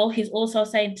 Meanwhile, he's also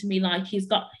saying to me, like, he's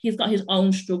got his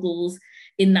own struggles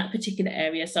in that particular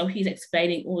area, so he's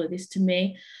explaining all of this to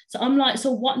me. So I'm like,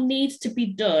 so what needs to be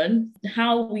done?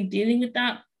 How are we dealing with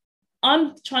that?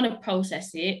 I'm trying to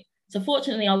process it. So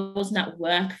fortunately, I wasn't at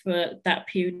work for that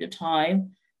period of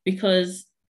time, because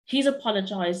he's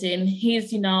apologizing.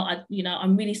 He's,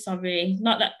 I'm really sorry.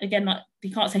 Not that, again, not, you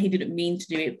can't say he didn't mean to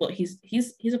do it, but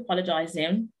he's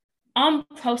apologizing. I'm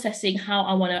processing how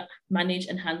I want to manage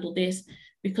and handle this,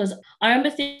 because I remember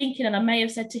thinking, and I may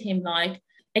have said to him, like,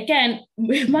 again,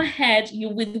 with my head,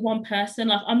 you're with one person.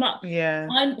 Like, I'm not,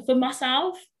 I'm for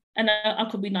myself, and I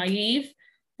could be naive,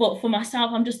 but for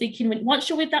myself, I'm just thinking, once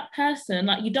you're with that person,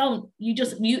 like,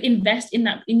 you invest in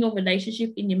that, in your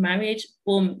relationship, in your marriage,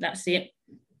 boom, that's it.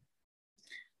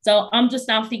 So I'm just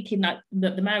now thinking that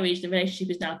the marriage, the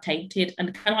relationship is now tainted,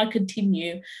 and can I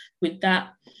continue with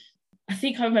that? I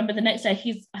think I remember the next day,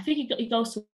 he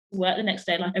goes to work the next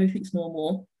day, like everything's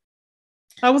normal.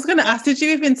 I was going to ask, did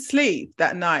you even sleep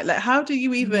that night? Like, how do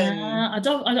you even? I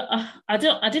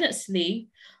didn't sleep.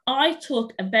 I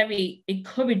took a very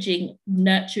encouraging,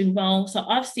 nurturing role. So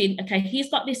I've seen, okay,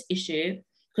 he's got this issue,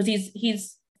 because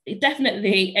he's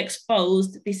definitely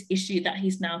exposed this issue that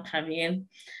he's now carrying.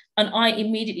 And I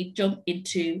immediately jumped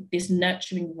into this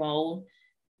nurturing role.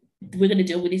 We're going to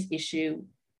deal with this issue.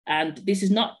 And this is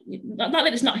not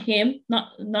that it's not him.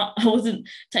 Not I wasn't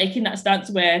taking that stance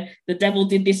where the devil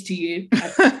did this to you.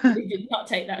 I did not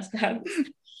take that stance.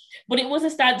 But it was a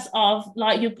stance of,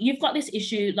 like, you've got this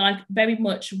issue, like, very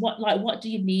much what do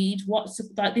you need? What's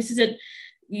like, this isn't,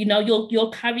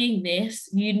 you're carrying this,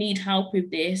 you need help with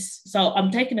this. So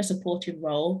I'm taking a supportive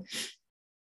role.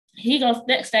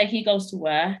 Next day he goes to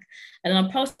work, and I'm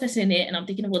processing it, and I'm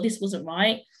thinking, well, this wasn't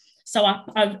right. So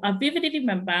I vividly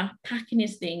remember packing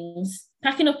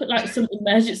up like some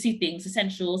emergency things,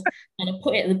 essentials, and I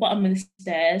put it at the bottom of the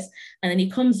stairs. And then he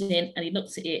comes in and he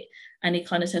looks at it, and he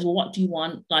kind of says, well, what do you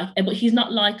want? Like, but he's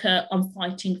not like I'm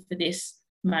fighting for this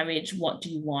marriage. What do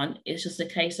you want? It's just a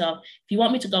case of, if you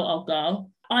want me to go, I'll go.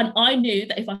 And I knew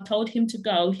that if I told him to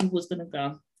go, he was going to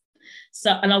go.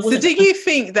 So do you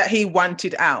think that he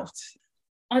wanted out?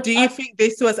 Do you think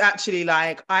this was actually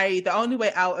like, the only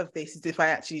way out of this is if I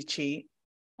actually cheat?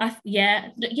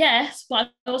 Yes,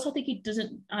 but I also think he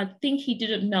doesn't. I think he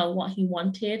didn't know what he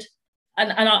wanted,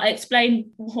 and I'll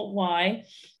explain why.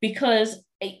 Because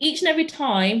each and every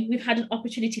time we've had an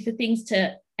opportunity for things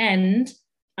to end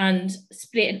and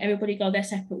split and everybody go their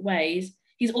separate ways,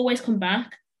 he's always come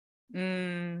back.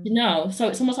 So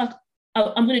it's almost like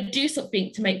I'm going to do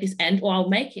something to make this end, or I'll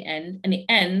make it end, and it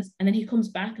ends, and then he comes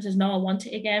back and says, "No, I want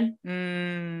it again."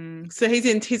 So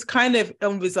he's kind of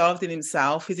unresolved in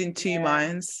himself. He's in two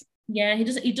minds. Yeah,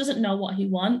 he doesn't know what he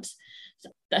wants. So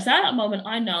at that moment,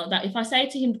 I know that if I say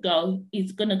to him go,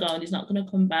 he's gonna go and he's not gonna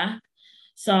come back.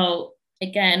 So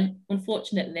again,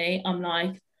 unfortunately, I'm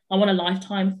like, I want a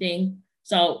lifetime thing.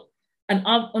 So, and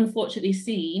I've unfortunately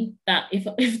seen that if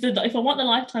I want the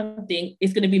lifetime thing,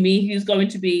 it's going to be me who's going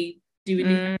to be doing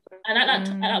it. And at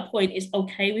that point, it's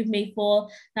okay with me for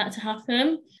that to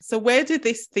happen. So where did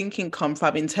this thinking come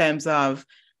from in terms of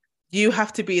you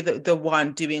have to be the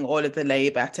one doing all of the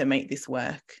labor to make this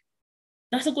work?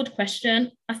 That's a good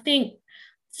question. I think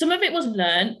some of it was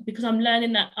learned because I'm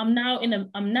learning that I'm now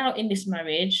in this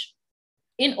marriage.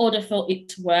 In order for it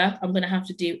to work, I'm going to have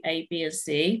to do A, B, and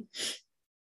C.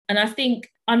 And I think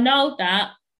I know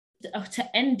that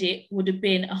to end it would have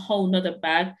been a whole nother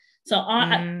bag. So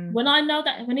when I know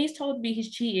that, when he's told me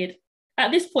he's cheated, at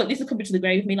this point, this is coming to the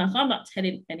grave with me. Like, I'm not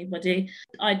telling anybody.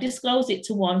 I disclosed it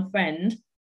to one friend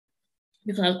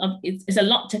because it's a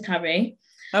lot to carry.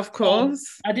 Of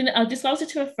course. I disclosed it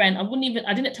to a friend.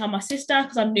 I didn't tell my sister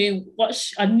because I knew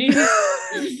I knew.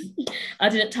 I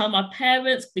didn't tell my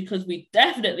parents because we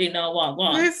definitely know what I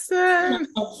want. Listen.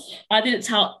 I didn't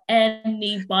tell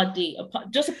anybody,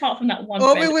 apart from that one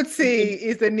All friend. we would see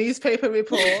is the newspaper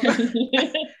report.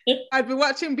 I'd be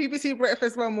watching BBC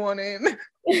Breakfast one morning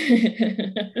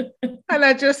and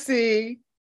I just see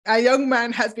a young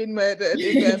man has been murdered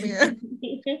in Birmingham.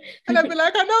 And I'd be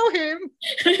like, I know him.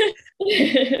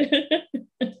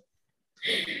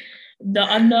 No,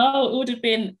 I know it would have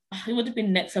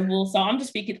been next level. So I'm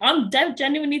just thinking, I'm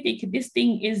genuinely thinking this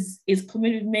thing is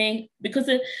coming with me because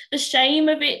the shame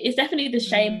of it is definitely the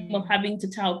shame of having to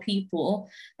tell people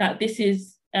that this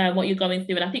is what you're going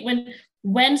through. And I think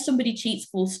when somebody cheats,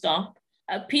 full stop,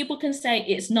 people can say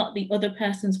it's not the other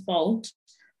person's fault,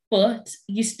 but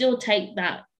you still take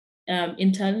that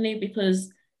internally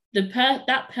because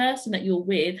that person that you're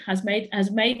with has made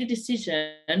a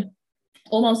decision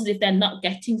almost as if they're not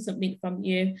getting something from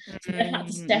you. So they have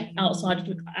to step outside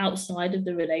of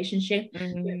the relationship.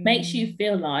 It makes you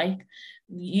feel like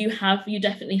you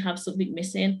definitely have something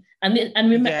missing. And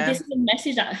remember, this is a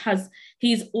message that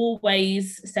he's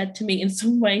always said to me in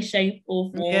some way, shape,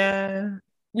 or form. Yeah.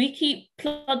 We keep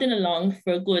plodding along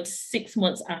for a good 6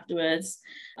 months afterwards.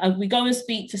 We go and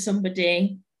speak to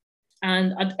somebody.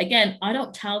 And again, I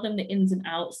don't tell them the ins and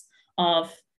outs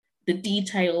of the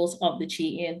details of the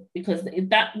cheating because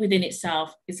that within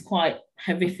itself is quite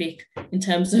horrific in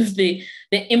terms of the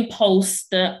impulse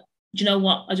that, do you know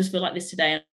what, I just feel like this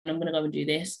today and I'm going to go and do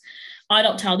this. I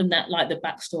don't tell them that, like, the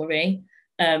backstory.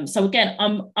 So again,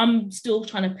 I'm still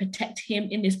trying to protect him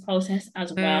in this process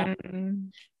as well.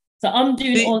 So I'm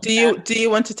doing do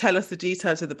you want to tell us the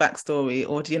details of the backstory,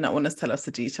 or do you not want us to tell us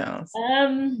the details?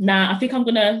 Nah, I think I'm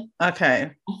gonna.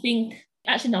 Okay.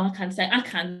 Actually, no, I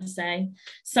can say.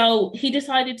 So he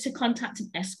decided to contact an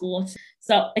escort.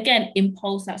 So again,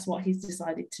 impulse, that's what he's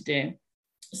decided to do.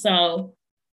 So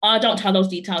I don't tell those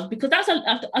details because that's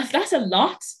a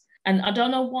lot. And I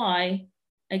don't know why.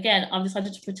 Again, I've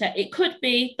decided to protect. It could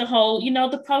be the whole,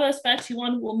 the Proverbs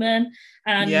 31 woman.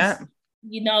 And,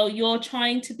 you're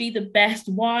trying to be the best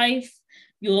wife.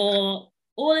 You're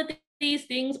all of these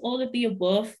things, all of the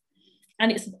above.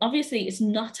 And it's obviously it's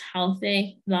not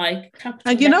healthy. Like,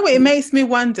 and it makes me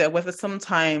wonder whether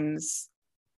sometimes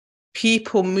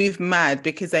people move mad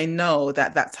because they know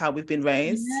that that's how we've been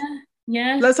raised.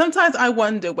 Yeah. Like, sometimes I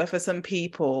wonder whether some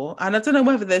people, and I don't know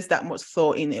whether there's that much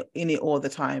thought in it all the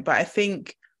time, but I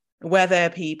think whether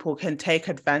people can take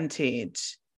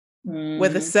advantage,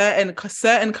 whether certain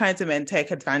kinds of men take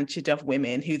advantage of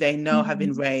women who they know have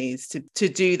been raised to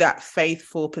do that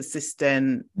faithful,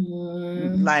 persistent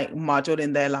like model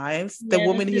in their lives. The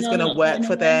woman who's going to work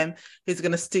for them, who's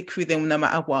going to stick with them no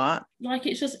matter what. Like,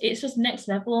 it's just next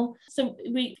level. So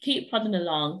we keep plodding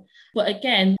along, but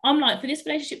again, I'm like, for this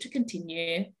relationship to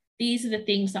continue, these are the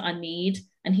things that I need.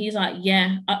 And he's like,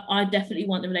 yeah, I definitely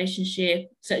want the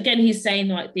relationship. So again, he's saying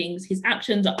the right things. His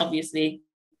actions are obviously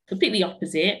completely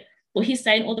opposite, but he's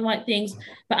saying all the right things.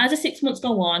 But as the 6 months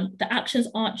go on, the actions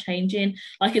aren't changing.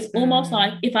 Like, it's almost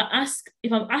like if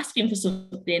I'm asking for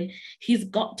something, he's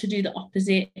got to do the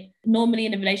opposite. Normally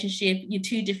in a relationship, you're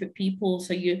two different people,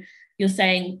 so you're you're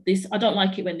saying this, I don't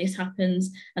like it when this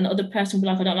happens, and the other person will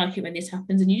be like, I don't like it when this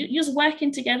happens, and you're just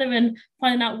working together and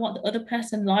finding out what the other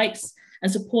person likes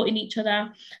and supporting each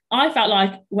other. I felt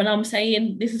like when I'm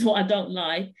saying this is what I don't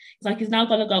like, it's like he's now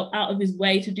got to go out of his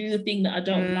way to do the thing that I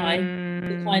don't like,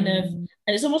 to kind of, and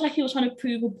it's almost like he was trying to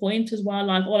prove a point as well,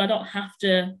 like, I don't have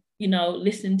to,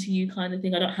 listen to you kind of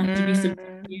thing. I don't have to be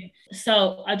submissive to you.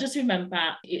 So I just remember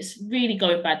it's really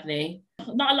going badly.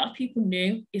 Not a lot of people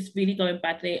knew it's really going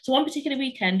badly. So one particular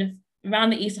weekend around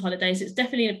the Easter holidays, it's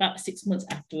definitely about 6 months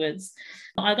afterwards,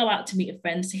 I go out to meet a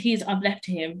friend. So I've left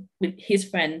him with his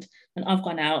friend and I've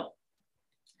gone out.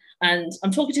 And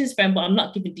I'm talking to his friend, but I'm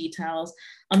not giving details.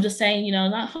 I'm just saying,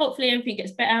 like, hopefully everything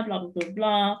gets better, blah, blah, blah,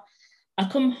 blah. I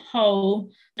come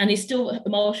home and he's still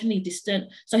emotionally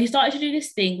distant. So he started to do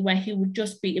this thing where he would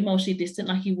just be emotionally distant,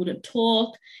 like he wouldn't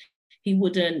talk. He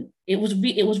wouldn't, it was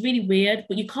really weird,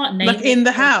 but you can't name it. Like in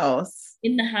the house?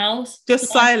 In the house.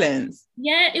 Just silence?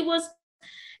 Yeah, it was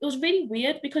really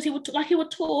weird because he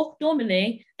would talk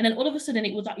normally, and then all of a sudden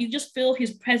it was like you just feel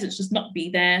his presence just not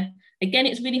be there. Again,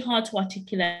 it's really hard to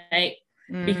articulate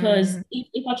because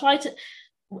if I try to,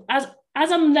 as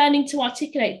I'm learning to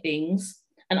articulate things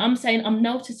and I'm saying I'm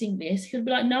noticing this, he'll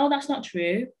be like, no, that's not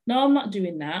true. No, I'm not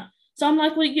doing that. So I'm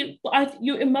like, well,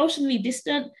 you're emotionally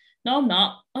distant. No, I'm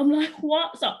not. I'm like,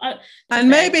 what? And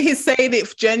maybe he's saying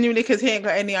it genuinely because he ain't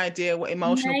got any idea what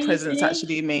emotional presence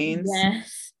actually means.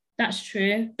 Yes, that's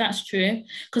true. That's true.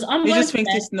 Because he just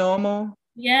thinks it's normal.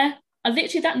 Yeah. I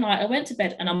literally that night I went to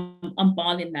bed and I'm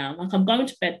bawling now. Like I'm going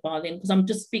to bed bawling because I'm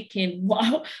just thinking,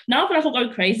 wow. Now I feel like I'm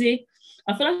going crazy.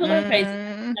 I feel like I'm going crazy.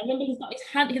 And I remember he's got his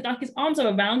hand, his arms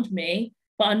are around me,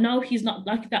 but I know he's not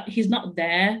like that. He's not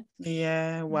there.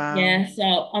 Yeah, wow. Yeah,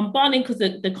 so I'm bawling because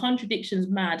the contradiction's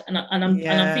mad, and I'm thinking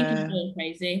I'm going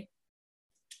crazy.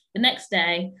 The next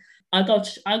day, I go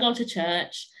to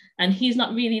church, and he's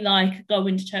not really like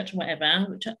going to church or whatever,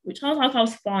 which I was like I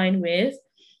was fine with.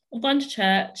 I've gone to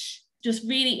church, just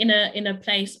really in a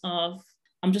place of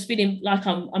I'm just feeling like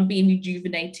I'm being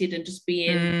rejuvenated and just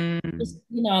being just,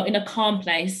 in a calm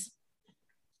place.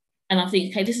 And I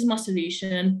think, okay, this is my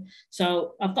solution.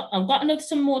 So I've got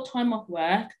some more time off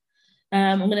work.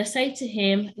 I'm going to say to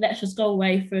him, let's just go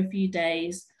away for a few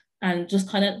days and just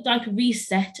kind of like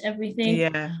reset everything.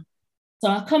 Yeah. So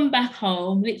I come back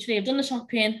home, literally, I've done the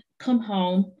shopping, come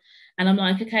home, and I'm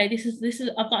like, okay, this is,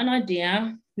 I've got an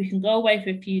idea. We can go away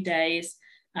for a few days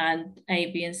and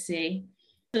A, B, and C.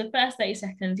 So the first 30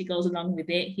 seconds, he goes along with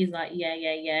it. He's like,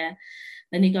 yeah.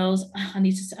 Then he goes, I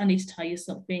need to tell you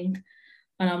something.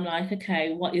 And I'm like,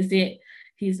 okay, what is it?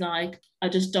 He's like, I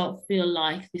just don't feel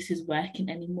like this is working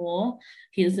anymore.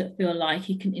 He doesn't feel like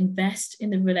he can invest in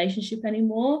the relationship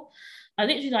anymore. I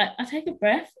take a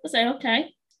breath. I say,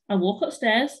 okay. I walk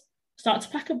upstairs, start to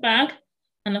pack a bag,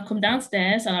 and I come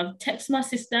downstairs and I text my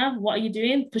sister, what are you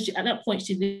doing? Because at that point,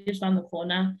 she lives around the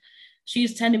corner.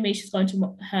 She's telling me she's going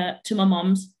to my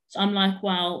mom's. So I'm like,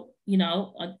 well,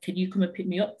 can you come and pick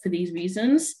me up for these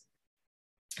reasons?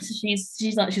 So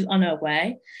she's like, she's on her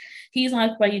way. He's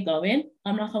like, where are you going?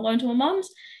 I'm like, I'm going to my mom's.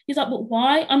 He's like, but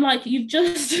why? I'm like, you've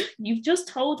just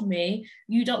told me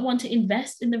you don't want to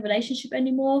invest in the relationship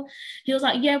anymore. He was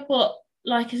like, yeah, but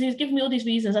like, he's giving me all these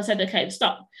reasons. I said, okay,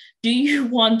 stop. Do you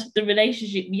want the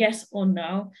relationship? Yes or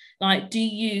no? Like,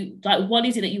 what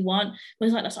is it that you want? But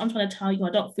he's like, that's what I'm trying to tell you.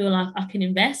 I don't feel like I can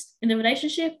invest in the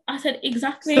relationship. I said,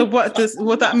 exactly. So what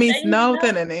that means no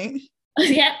then, innit?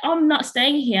 Yeah, I'm not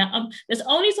staying here. There's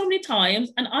only so many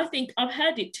times, and I think I've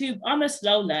heard it too. I'm a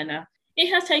slow learner.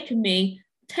 It has taken me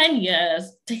 10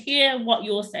 years to hear what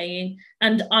you're saying,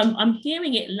 and I'm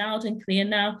hearing it loud and clear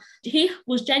now. He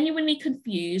was genuinely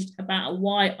confused about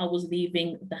why I was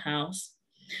leaving the house.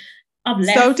 I've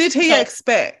left. So did he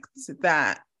expect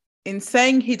that in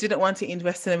saying he didn't want to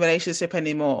invest in a relationship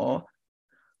anymore,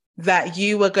 that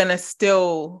you were going to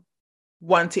still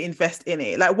want to invest in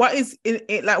it? Like, what is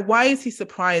it? Like, why is he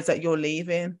surprised that you're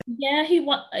leaving? Yeah,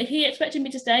 he expected me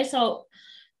to stay. So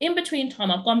in between time,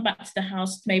 I've gone back to the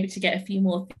house maybe to get a few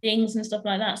more things and stuff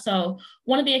like that. So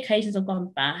one of the occasions I've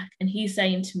gone back and he's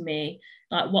saying to me,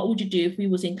 like, what would you do if we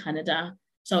was in Canada?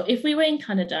 So if we were in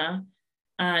Canada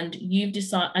and you've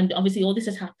decided, and obviously all this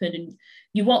has happened, and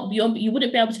you wouldn't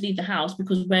be able to leave the house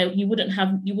because you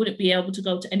wouldn't be able to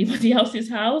go to anybody else's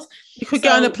house. You could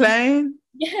get on a plane.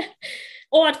 Yeah.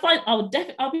 Or I'll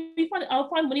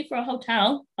find money for a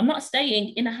hotel. I'm not staying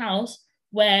in a house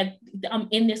where I'm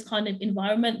in this kind of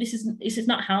environment. This is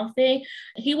not healthy.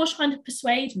 He was trying to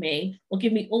persuade me or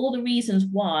give me all the reasons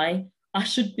why I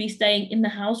should be staying in the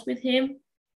house with him,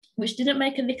 which didn't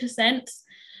make a lick of sense.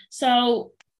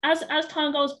 So as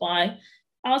time goes by,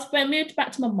 I moved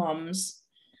back to my mom's,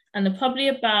 and then probably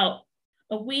about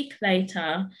a week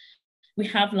later, we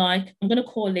have like, I'm going to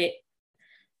call it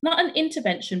not an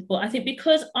intervention, but I think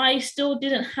because I still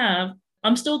didn't have,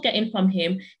 I'm still getting from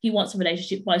him, he wants a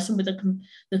relationship by some of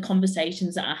the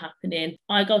conversations that are happening.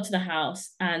 I go to the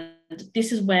house and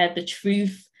this is where the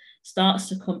truth starts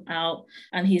to come out.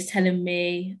 And he's telling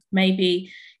me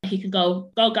maybe he could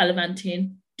go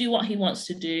gallivanting, do what he wants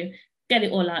to do, get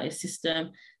it all out of his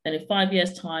system. Then in 5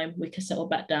 years' time, we can settle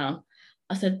back down.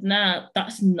 I said, nah, that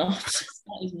is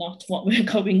not what we're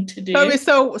going to do.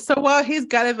 So while he's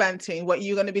gallivanting, what are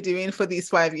you going to be doing for these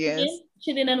 5 years?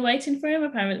 Chilling and waiting for him,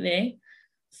 apparently.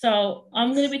 So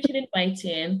I'm going to be chilling,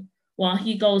 waiting while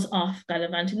he goes off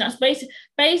gallivanting. That's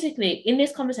basically in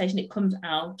this conversation, it comes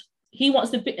out. He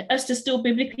wants us to still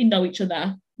biblically know each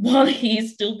other while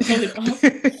he's still going off.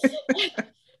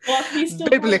 While he's still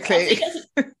biblically.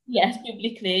 Yes,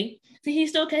 biblically. So he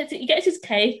still gets it. He gets his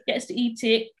cake, gets to eat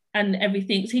it and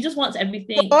everything. So he just wants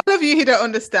everything. For all of you who don't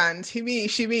understand, she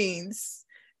means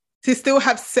to still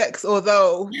have sex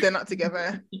although they're not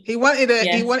together. He wanted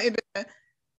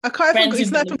I can't even,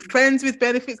 it's not friends with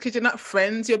benefits, because you're not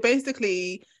friends. You're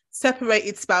basically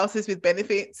separated spouses with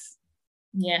benefits.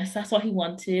 Yes, that's what he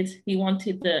wanted. He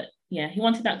wanted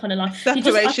that kind of life.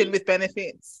 Separation with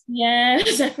benefits. Yeah,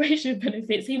 separation with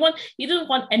benefits. He didn't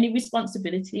want any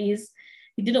responsibilities.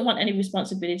 He didn't want any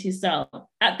responsibilities. So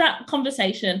at that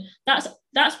conversation, that's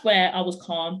where I was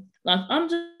calm. Like, I'm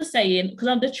just saying,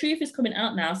 because the truth is coming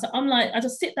out now. So I'm like, I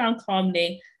just sit down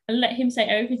calmly and let him say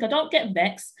everything. I don't get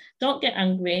vexed, don't get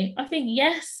angry. I think,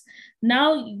 yes,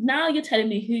 now you're telling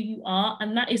me who you are,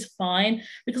 and that is fine.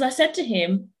 Because I said to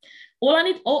him, all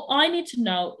I need to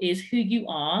know is who you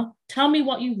are. Tell me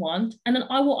what you want, and then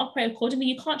I will operate accordingly.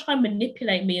 You can't try and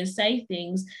manipulate me and say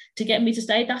things to get me to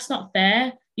stay. That's not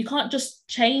fair. You can't just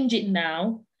change it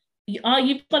now.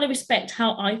 You've got to respect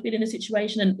how I feel in a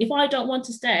situation. And if I don't want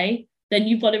to stay, then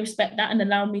you've got to respect that and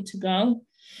allow me to go.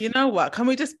 You know what?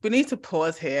 We need to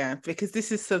pause here, because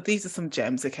these are some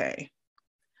gems, okay?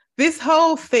 This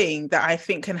whole thing that I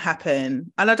think can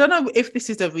happen, and I don't know if this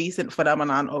is a recent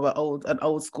phenomenon or an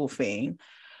old school thing,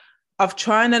 of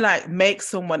trying to like make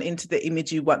someone into the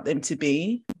image you want them to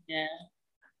be. Yeah.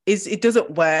 It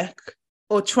doesn't work.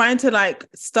 Or trying to like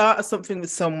start something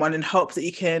with someone and hope that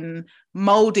you can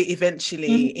mold it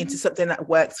eventually into something that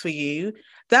works for you.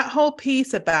 That whole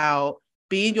piece about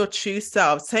being your true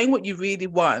self, saying what you really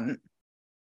want.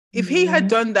 If he had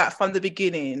done that from the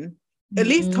beginning, at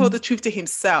least told the truth to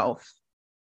himself,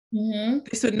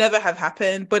 this would never have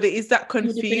happened. But it is that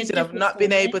confusion of not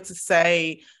being able to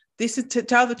say, this is to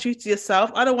tell the truth to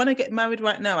yourself. I don't want to get married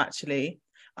right now, actually.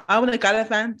 I want to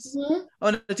gallivant. I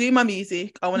want to do my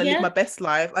music. I want to live my best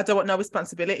life. I don't want no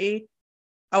responsibility.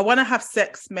 I want to have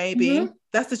sex, maybe.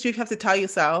 That's the truth you have to tell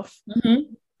yourself.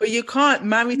 But you can't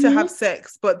marry to have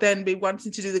sex, but then be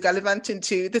wanting to do the gallivanting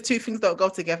too. The two things don't go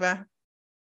together.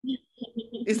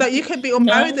 It's like you can be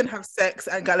unmarried and have sex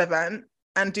and gallivant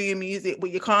and do your music,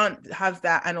 but you can't have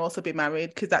that and also be married,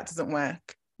 because that doesn't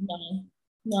work.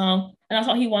 No. And that's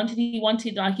what he wanted. He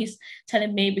wanted, like, he's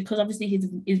telling me, because obviously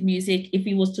his music, if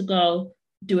he was to go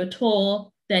do a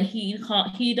tour, then he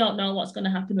don't know what's going to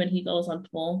happen when he goes on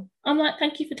tour. I'm like,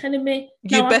 thank you for telling me.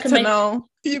 You better know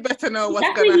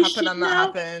what's going to happen and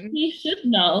not happen. You should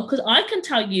know, because I can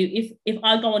tell you if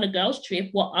I go on a girls' trip,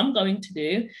 what I'm going to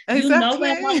do. Exactly. You know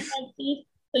where my friends is,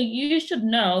 so you should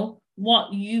know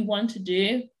what you want to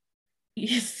do.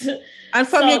 And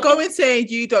from you going saying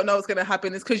you don't know what's going to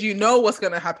happen, is because you know what's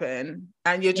going to happen,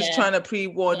 and you're just trying to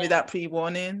pre-warn without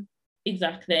pre-warning.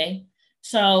 Exactly.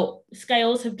 So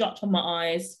scales have dropped from my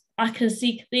eyes. I can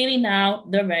see clearly now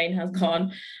the rain has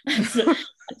gone.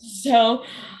 So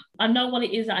I know what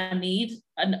it is that I need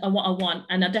and what I want,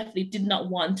 and I definitely did not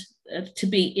want to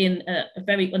be in a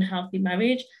very unhealthy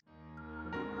marriage.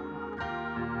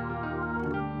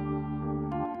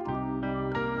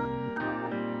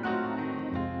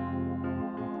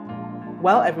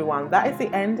 Well, everyone, that is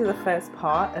the end of the first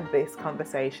part of this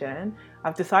conversation.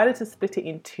 I've decided to split it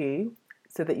in two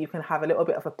so that you can have a little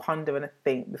bit of a ponder and a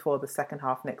think before the second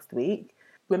half next week.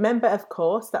 Remember, of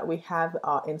course, that we have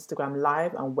our Instagram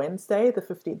live on Wednesday, the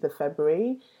 15th of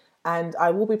February. And I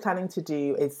will be planning to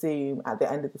do a Zoom at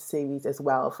the end of the series as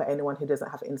well for anyone who doesn't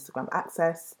have Instagram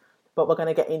access. But we're going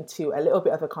to get into a little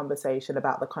bit of a conversation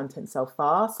about the content so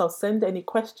far. So send any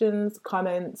questions,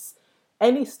 comments,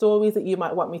 any stories that you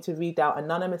might want me to read out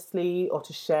anonymously or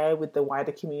to share with the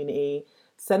wider community.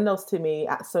 Send those to me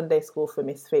at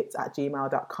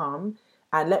sundayschoolformisfits@gmail.com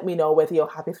and let me know whether you're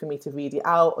happy for me to read it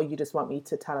out or you just want me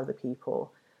to tell other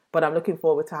people. But I'm looking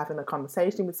forward to having a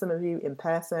conversation with some of you in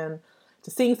person,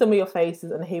 to seeing some of your faces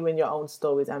and hearing your own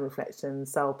stories and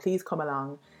reflections. So please come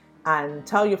along. and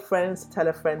tell your friends to tell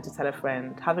a friend to tell a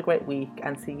friend. Have a great week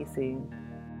and see you soon.